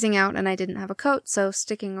was freezing out and I didn't have a coat, so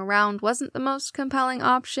sticking around wasn't the most compelling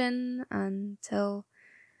option until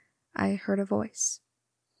I heard a voice.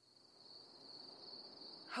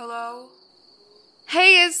 Hello?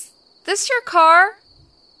 Hey, is this your car?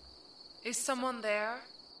 Is someone there?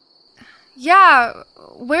 Yeah,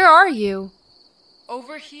 where are you?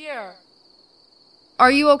 Over here.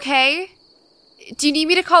 Are you okay? Do you need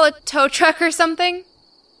me to call a tow truck or something?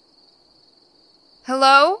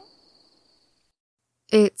 Hello?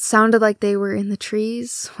 It sounded like they were in the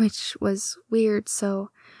trees, which was weird,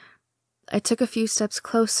 so I took a few steps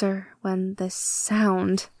closer when this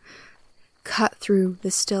sound cut through the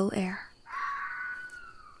still air.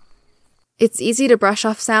 It's easy to brush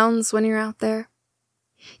off sounds when you're out there.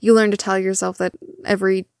 You learn to tell yourself that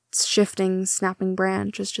every shifting, snapping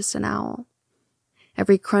branch is just an owl.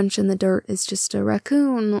 Every crunch in the dirt is just a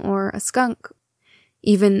raccoon or a skunk.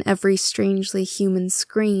 Even every strangely human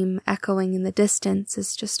scream echoing in the distance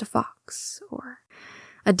is just a fox, or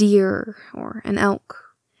a deer, or an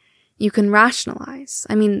elk. You can rationalize.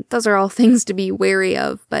 I mean, those are all things to be wary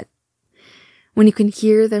of, but when you can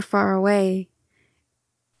hear they're far away...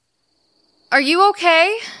 Are you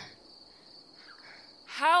okay?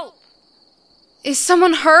 Help! Is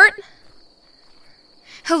someone hurt?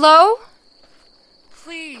 Hello?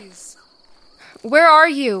 Please. Where are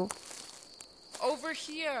you? Over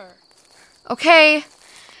here. Okay,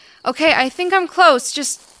 I think I'm close.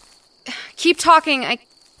 Just keep talking. I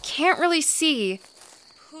can't really see.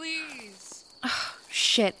 Please. Oh,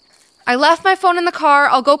 shit. I left my phone in the car.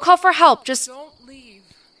 I'll go call for help. Just... Don't leave.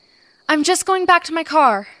 I'm just going back to my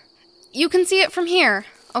car. You can see it from here,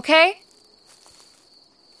 okay?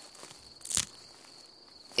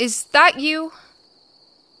 Is that you?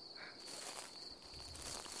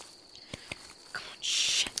 Come on,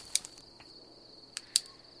 shh.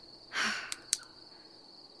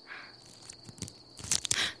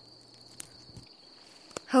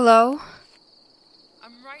 Hello?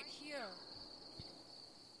 I'm right here.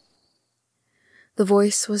 The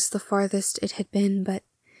voice was the farthest it had been, but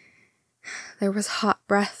there was hot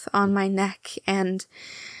breath on my neck, and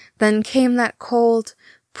then came that cold,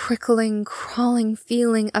 prickling, crawling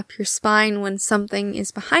feeling up your spine when something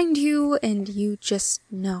is behind you and you just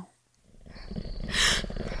know.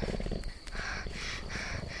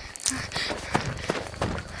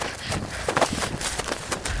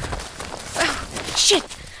 Oh, shit!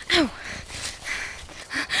 Ow!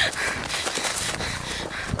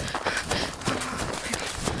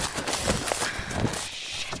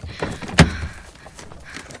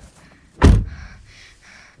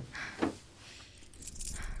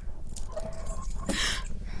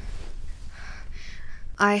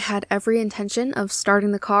 I had every intention of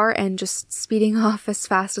starting the car and just speeding off as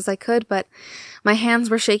fast as I could, but my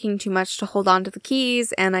hands were shaking too much to hold on to the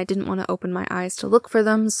keys, and I didn't want to open my eyes to look for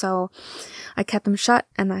them, so I kept them shut,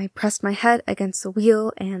 and I pressed my head against the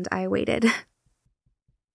wheel, and I waited.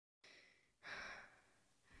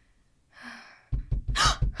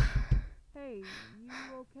 Hey, you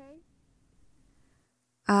okay?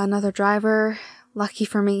 Another driver, lucky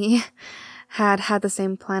for me, had the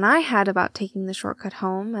same plan I had about taking the shortcut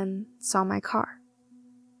home and saw my car.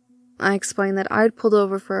 I explained that I'd pulled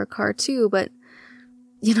over for a car too, but,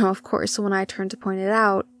 of course, when I turned to point it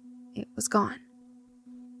out, it was gone.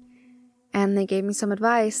 And they gave me some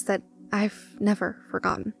advice that I've never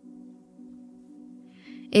forgotten.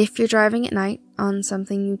 If you're driving at night on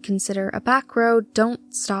something you'd consider a back road,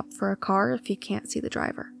 don't stop for a car if you can't see the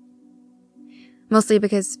driver. Mostly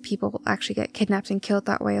because people actually get kidnapped and killed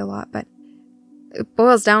that way a lot, but it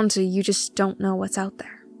boils down to you just don't know what's out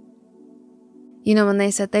there. When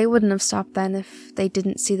they said they wouldn't have stopped then if they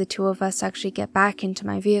didn't see the two of us actually get back into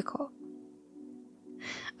my vehicle.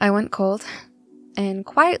 I went cold and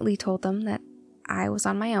quietly told them that I was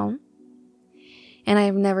on my own, and I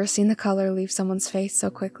have never seen the color leave someone's face so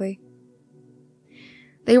quickly.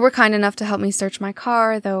 They were kind enough to help me search my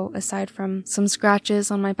car, though aside from some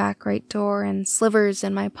scratches on my back right door and slivers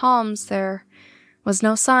in my palms, there was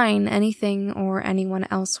no sign anything or anyone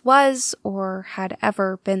else was or had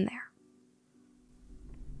ever been there.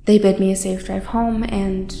 They bid me a safe drive home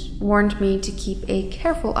and warned me to keep a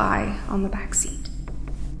careful eye on the back seat.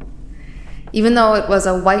 Even though it was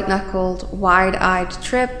a white-knuckled, wide-eyed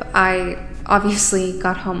trip, I obviously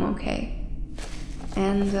got home okay.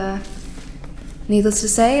 And, needless to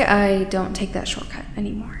say, I don't take that shortcut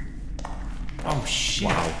anymore. Oh, shit.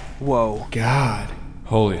 Wow. Whoa. God.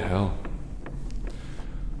 Holy hell.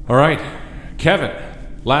 All right, Kevin,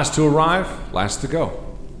 last to arrive, last to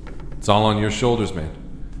go. It's all on your shoulders,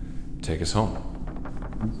 man. Take us home.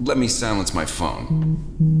 Let me silence my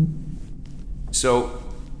phone. So,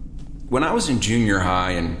 when I was in junior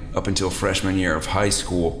high and up until freshman year of high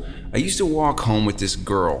school, I used to walk home with this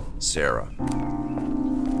girl, Sarah.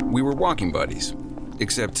 We were walking buddies,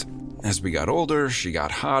 except as we got older, she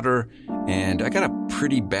got hotter, and I got a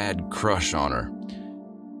pretty bad crush on her.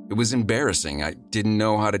 It was embarrassing. I didn't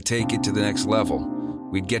know how to take it to the next level.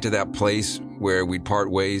 We'd get to that place where we'd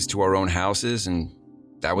part ways to our own houses, and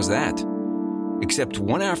that was that. Except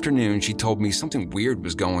one afternoon, she told me something weird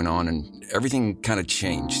was going on, and everything kind of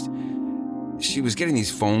changed. She was getting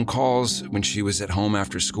these phone calls when she was at home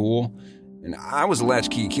after school, and I was a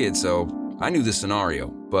latchkey kid, so I knew the scenario.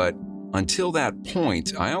 But until that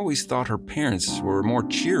point, I always thought her parents were more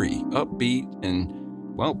cheery, upbeat, and,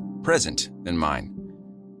 present than mine.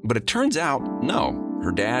 But it turns out, no.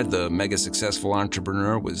 Her dad, the mega successful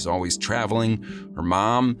entrepreneur, was always traveling. Her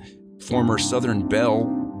mom, former Southern belle,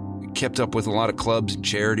 kept up with a lot of clubs and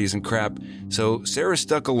charities and crap. So Sarah's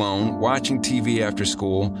stuck alone, watching TV after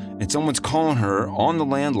school, and someone's calling her on the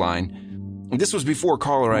landline. And this was before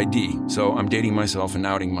caller ID, so I'm dating myself and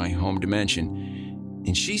outing my home dimension.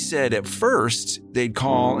 And she said at first they'd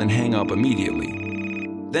call and hang up immediately.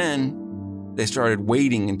 Then they started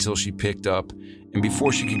waiting until she picked up, and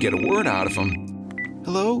before she could get a word out of them,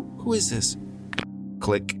 "Hello? Who is this?"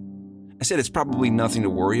 Click. I said it's probably nothing to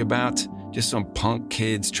worry about, just some punk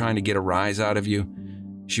kids trying to get a rise out of you.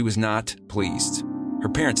 She was not pleased. Her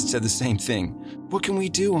parents had said the same thing. "What can we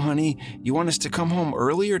do, honey? You want us to come home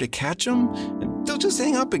earlier to catch them? They'll just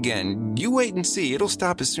hang up again. You wait and see. It'll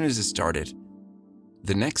stop as soon as it started."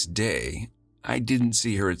 The next day, I didn't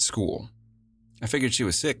see her at school. I figured she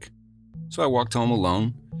was sick, so I walked home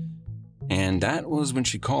alone. And that was when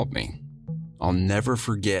she called me. I'll never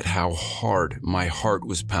forget how hard my heart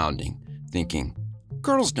was pounding, thinking,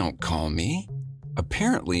 girls don't call me.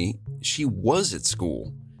 Apparently, she was at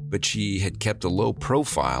school, but she had kept a low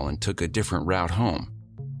profile and took a different route home.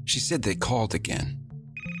 She said they called again,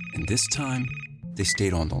 and this time They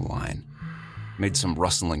stayed on the line, made some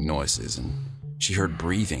rustling noises, and she heard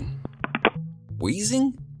breathing.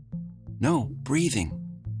 Wheezing? No, breathing.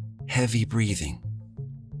 Heavy breathing.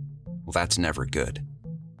 Well, that's never good.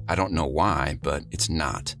 I don't know why, but it's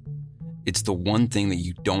not. It's the one thing that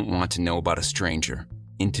you don't want to know about a stranger,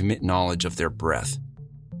 intimate knowledge of their breath.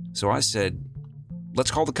 So I said,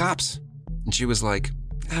 let's call the cops. And she was like,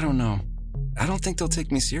 I don't know. I don't think they'll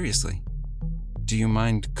take me seriously. Do you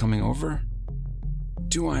mind coming over?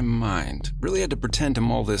 Do I mind? Really had to pretend to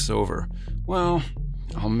mull this over. Well,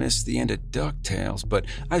 I'll miss the end of DuckTales, but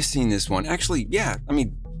I've seen this one. Actually, yeah,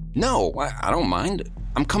 no, I don't mind.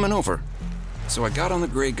 I'm coming over. So I got on the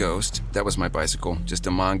Grey Ghost. That was my bicycle, just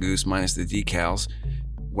a mongoose minus the decals.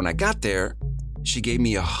 When I got there, she gave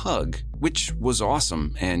me a hug, which was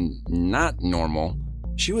awesome and not normal.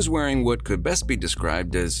 She was wearing what could best be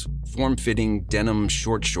described as form-fitting denim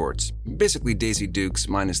short shorts, basically Daisy Dukes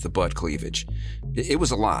minus the butt cleavage. It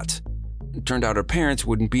was a lot. It turned out her parents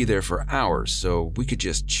wouldn't be there for hours, so we could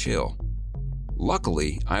just chill.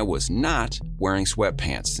 Luckily, I was not wearing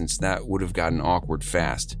sweatpants, since that would have gotten awkward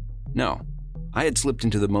fast. No, I had slipped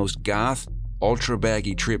into the most goth,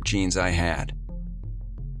 ultra-baggy trip jeans I had.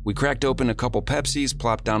 We cracked open a couple Pepsis,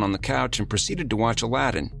 plopped down on the couch, and proceeded to watch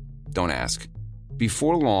Aladdin. Don't ask.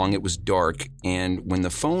 Before long, it was dark, and when the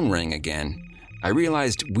phone rang again, I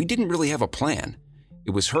realized we didn't really have a plan.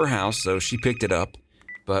 It was her house, so she picked it up,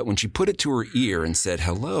 but when she put it to her ear and said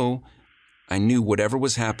hello, I knew whatever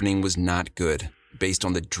was happening was not good, based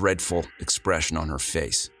on the dreadful expression on her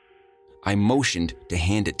face. I motioned to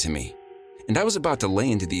hand it to me, and I was about to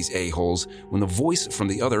lay into these a-holes when the voice from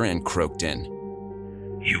the other end croaked in.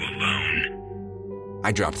 You alone?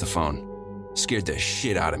 I dropped the phone. Scared the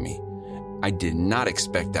shit out of me. I did not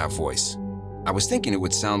expect that voice. I was thinking it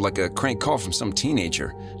would sound like a crank call from some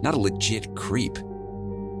teenager, not a legit creep.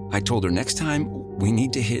 I told her next time we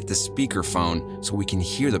need to hit the speakerphone so we can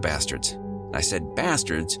hear the bastards. I said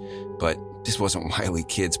bastards, but this wasn't wily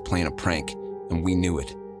kids playing a prank, and we knew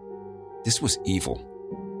it. This was evil.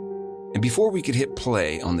 And before we could hit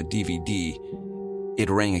play on the DVD, it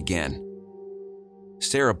rang again.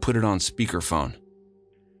 Sarah put it on speakerphone.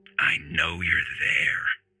 I know you're there,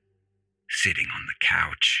 sitting on the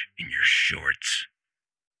couch in your shorts,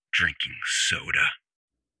 drinking soda.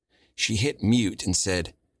 She hit mute and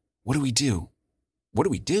said, What do we do? What do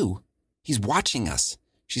we do? He's watching us.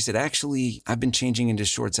 She said, actually, I've been changing into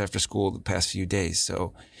shorts after school the past few days,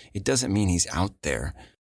 so it doesn't mean he's out there.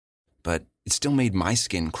 But it still made my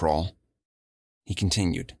skin crawl. He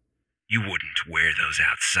continued. You wouldn't wear those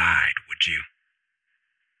outside, would you?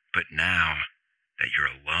 But now that you're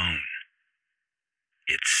alone,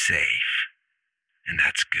 it's safe. And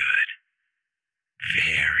that's good.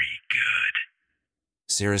 Very good.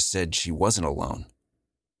 Sarah said she wasn't alone.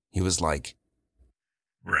 He was like,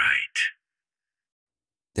 Right.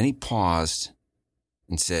 Then he paused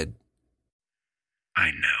and said,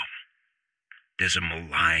 I know. There's a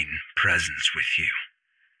malign presence with you.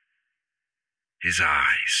 His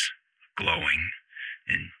eyes glowing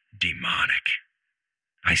and demonic.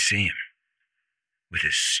 I see him with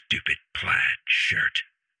his stupid plaid shirt.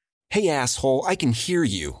 Hey, asshole, I can hear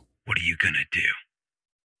you. What are you gonna do?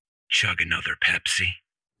 Chug another Pepsi?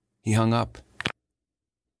 He hung up.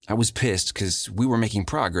 I was pissed because we were making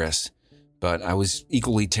progress, but I was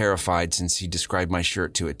equally terrified since he described my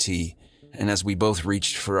shirt to a T. And as we both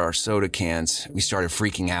reached for our soda cans, we started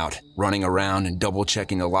freaking out, running around and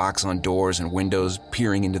double-checking the locks on doors and windows,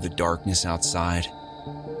 peering into the darkness outside,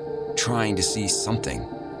 trying to see something,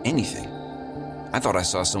 anything. I thought I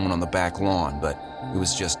saw someone on the back lawn, but it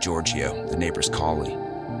was just Giorgio, the neighbor's collie.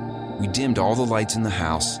 We dimmed all the lights in the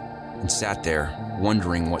house and sat there,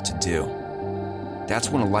 wondering what to do. That's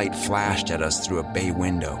when a light flashed at us through a bay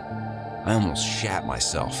window. I almost shat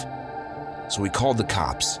myself. So we called the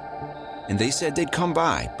cops, and they said they'd come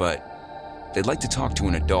by, but they'd like to talk to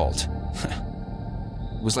an adult.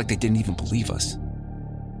 It was like they didn't even believe us.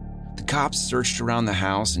 The cops searched around the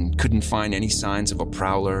house and couldn't find any signs of a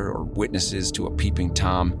prowler or witnesses to a peeping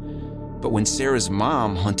Tom. But when Sarah's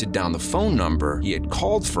mom hunted down the phone number he had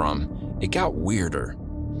called from, it got weirder.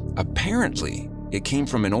 Apparently, it came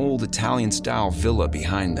from an old Italian-style villa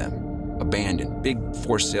behind them, abandoned, big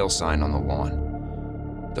for sale sign on the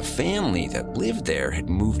lawn. The family that lived there had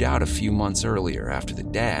moved out a few months earlier after the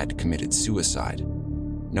dad committed suicide.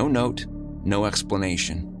 No note, no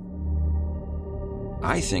explanation.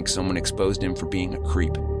 I think someone exposed him for being a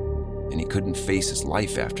creep, and he couldn't face his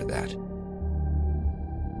life after that.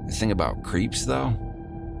 The thing about creeps, though,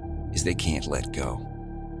 is they can't let go.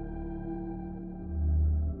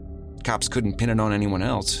 Cops couldn't pin it on anyone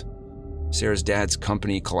else. Sarah's dad's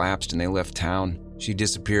company collapsed and they left town. She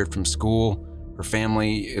disappeared from school. Her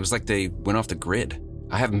family, it was like they went off the grid.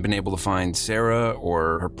 I haven't been able to find Sarah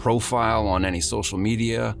or her profile on any social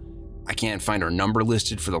media. I can't find her number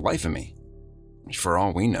listed for the life of me. For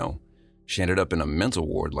all we know, she ended up in a mental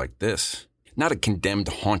ward like this. Not a condemned,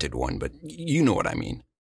 haunted one, but you know what I mean.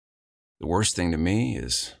 The worst thing to me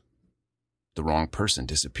is the wrong person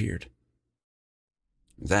disappeared.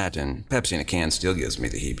 That and Pepsi in a can still gives me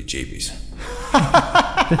the heebie-jeebies.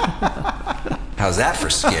 How's that for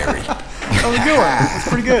scary? That was a good one. That's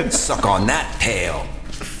pretty good. Suck on that tail.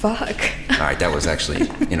 Fuck. All right, that was actually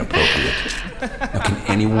inappropriate. Now, can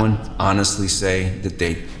anyone honestly say that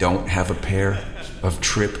they don't have a pair of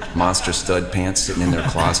Trip Monster Stud pants sitting in their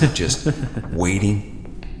closet just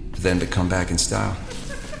waiting for them to come back in style?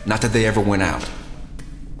 Not that they ever went out.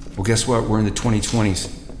 Well, guess what? We're in the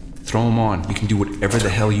 2020s. Throw them on. You can do whatever the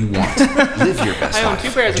hell you want. Live your best life. I own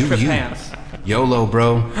 2 pairs of Trip you. pants. YOLO,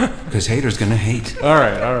 bro. Because haters gonna hate. All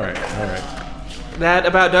right. That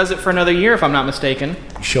about does it for another year, if I'm not mistaken.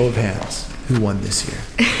 Show of hands. Who won this year?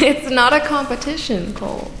 It's not a competition,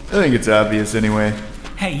 Cole. I think it's obvious anyway.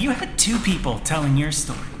 Hey, you had 2 people telling your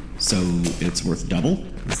story. So it's worth double?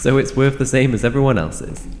 So it's worth the same as everyone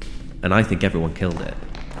else's. And I think everyone killed it.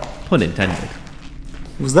 Pun intended.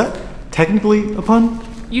 Was that technically a pun?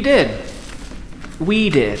 You did. We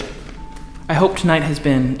did. I hope tonight has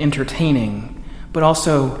been entertaining, but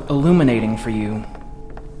also illuminating for you.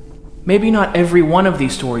 Maybe not every one of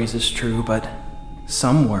these stories is true, but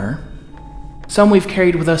some were. Some we've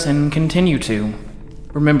carried with us and continue to.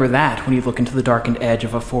 Remember that when you look into the darkened edge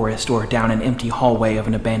of a forest or down an empty hallway of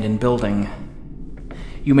an abandoned building.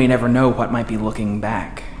 You may never know what might be looking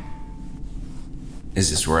back. Is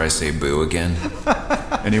this where I say boo again?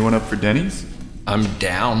 Anyone up for Denny's? I'm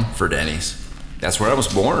down for Denny's. That's where I was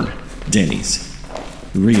born. Denny's.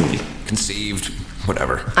 Really? Conceived,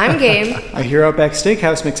 whatever. I'm game. I hear Outback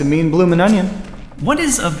Steakhouse makes a mean bloomin' onion. What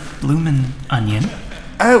is a bloomin' onion?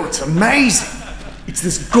 Oh, it's amazing. It's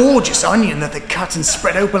this gorgeous onion that they cut and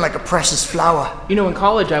spread open like a precious flower. You know, in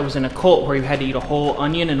college I was in a cult where you had to eat a whole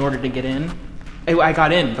onion in order to get in. I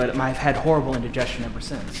got in, but I've had horrible indigestion ever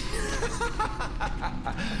since.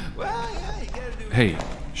 Hey,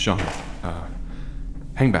 Sean.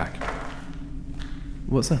 Hang back.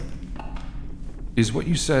 What's that? Is what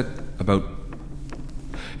you said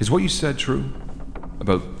true?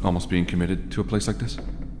 About almost being committed to a place like this?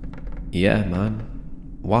 Yeah, man.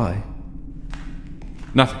 Why?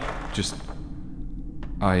 Nothing. Just...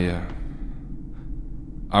 I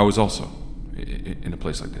was also in a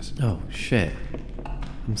place like this. Oh, shit.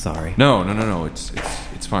 I'm sorry. No. It's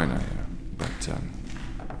fine.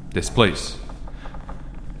 This place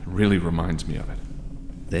really reminds me of it.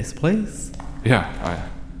 This place? Yeah,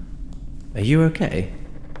 Are you okay?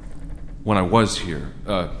 When I was here,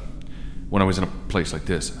 when I was in a place like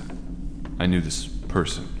this, I knew this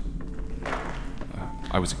person.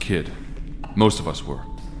 I was a kid. Most of us were.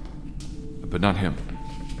 But not him.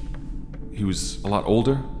 He was a lot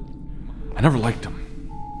older. I never liked him.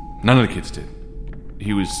 None of the kids did.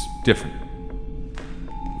 He was different.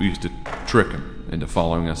 We used to trick him into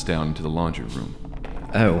following us down into the laundry room.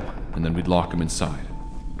 Oh. And then we'd lock him inside.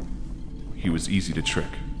 He was easy to trick.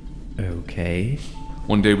 Okay.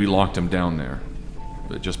 One day we locked him down there,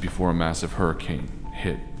 just before a massive hurricane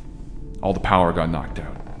hit. All the power got knocked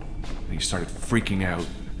out. And he started freaking out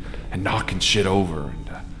and knocking shit over. And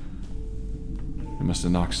we must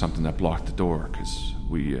have knocked something that blocked the door, because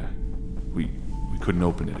we couldn't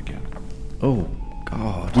open it again. Oh,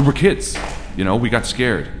 God. We were kids, we got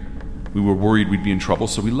scared. We were worried we'd be in trouble,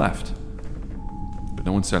 so we left. But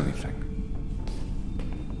no one said anything.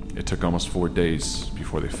 It took almost 4 days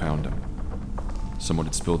before they found him. Someone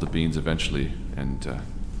had spilled the beans eventually, and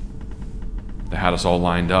they had us all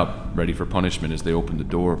lined up, ready for punishment as they opened the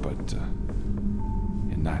door, but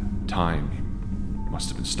in that time, he must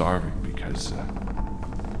have been starving because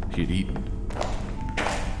he had eaten.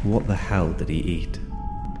 What the hell did he eat?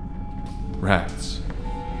 Rats.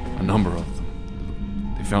 A number of them.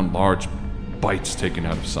 They found large bites taken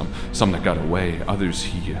out of some that got away. Others,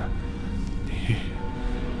 he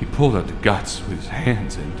pulled out the guts with his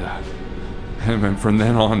hands, and from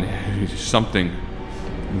then on, something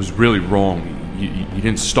was really wrong. He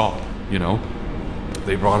didn't stop,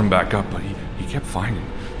 They brought him back up, but he kept finding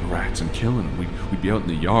the rats and killing them. We'd be out in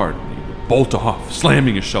the yard, and he would bolt off,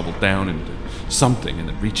 slamming his shovel down into something, and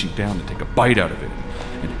then reaching down to take a bite out of it.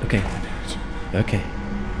 Okay.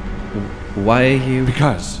 Why are you...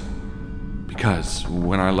 Because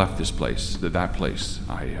when I left this place, that place,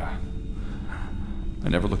 I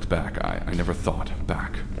never looked back. I never thought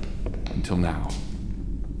back until now.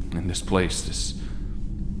 And this place,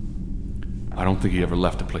 I don't think he ever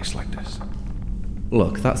left a place like this.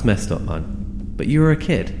 Look, that's messed up, man. But you were a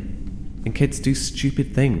kid, and kids do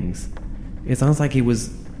stupid things. It sounds like he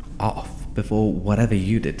was off before whatever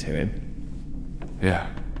you did to him. Yeah.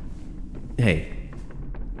 Hey,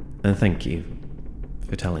 and thank you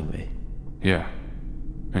for telling me. Yeah.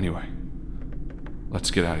 Anyway,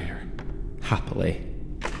 let's get out of here. Happily.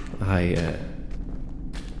 I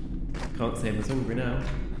can't say I was hungry now.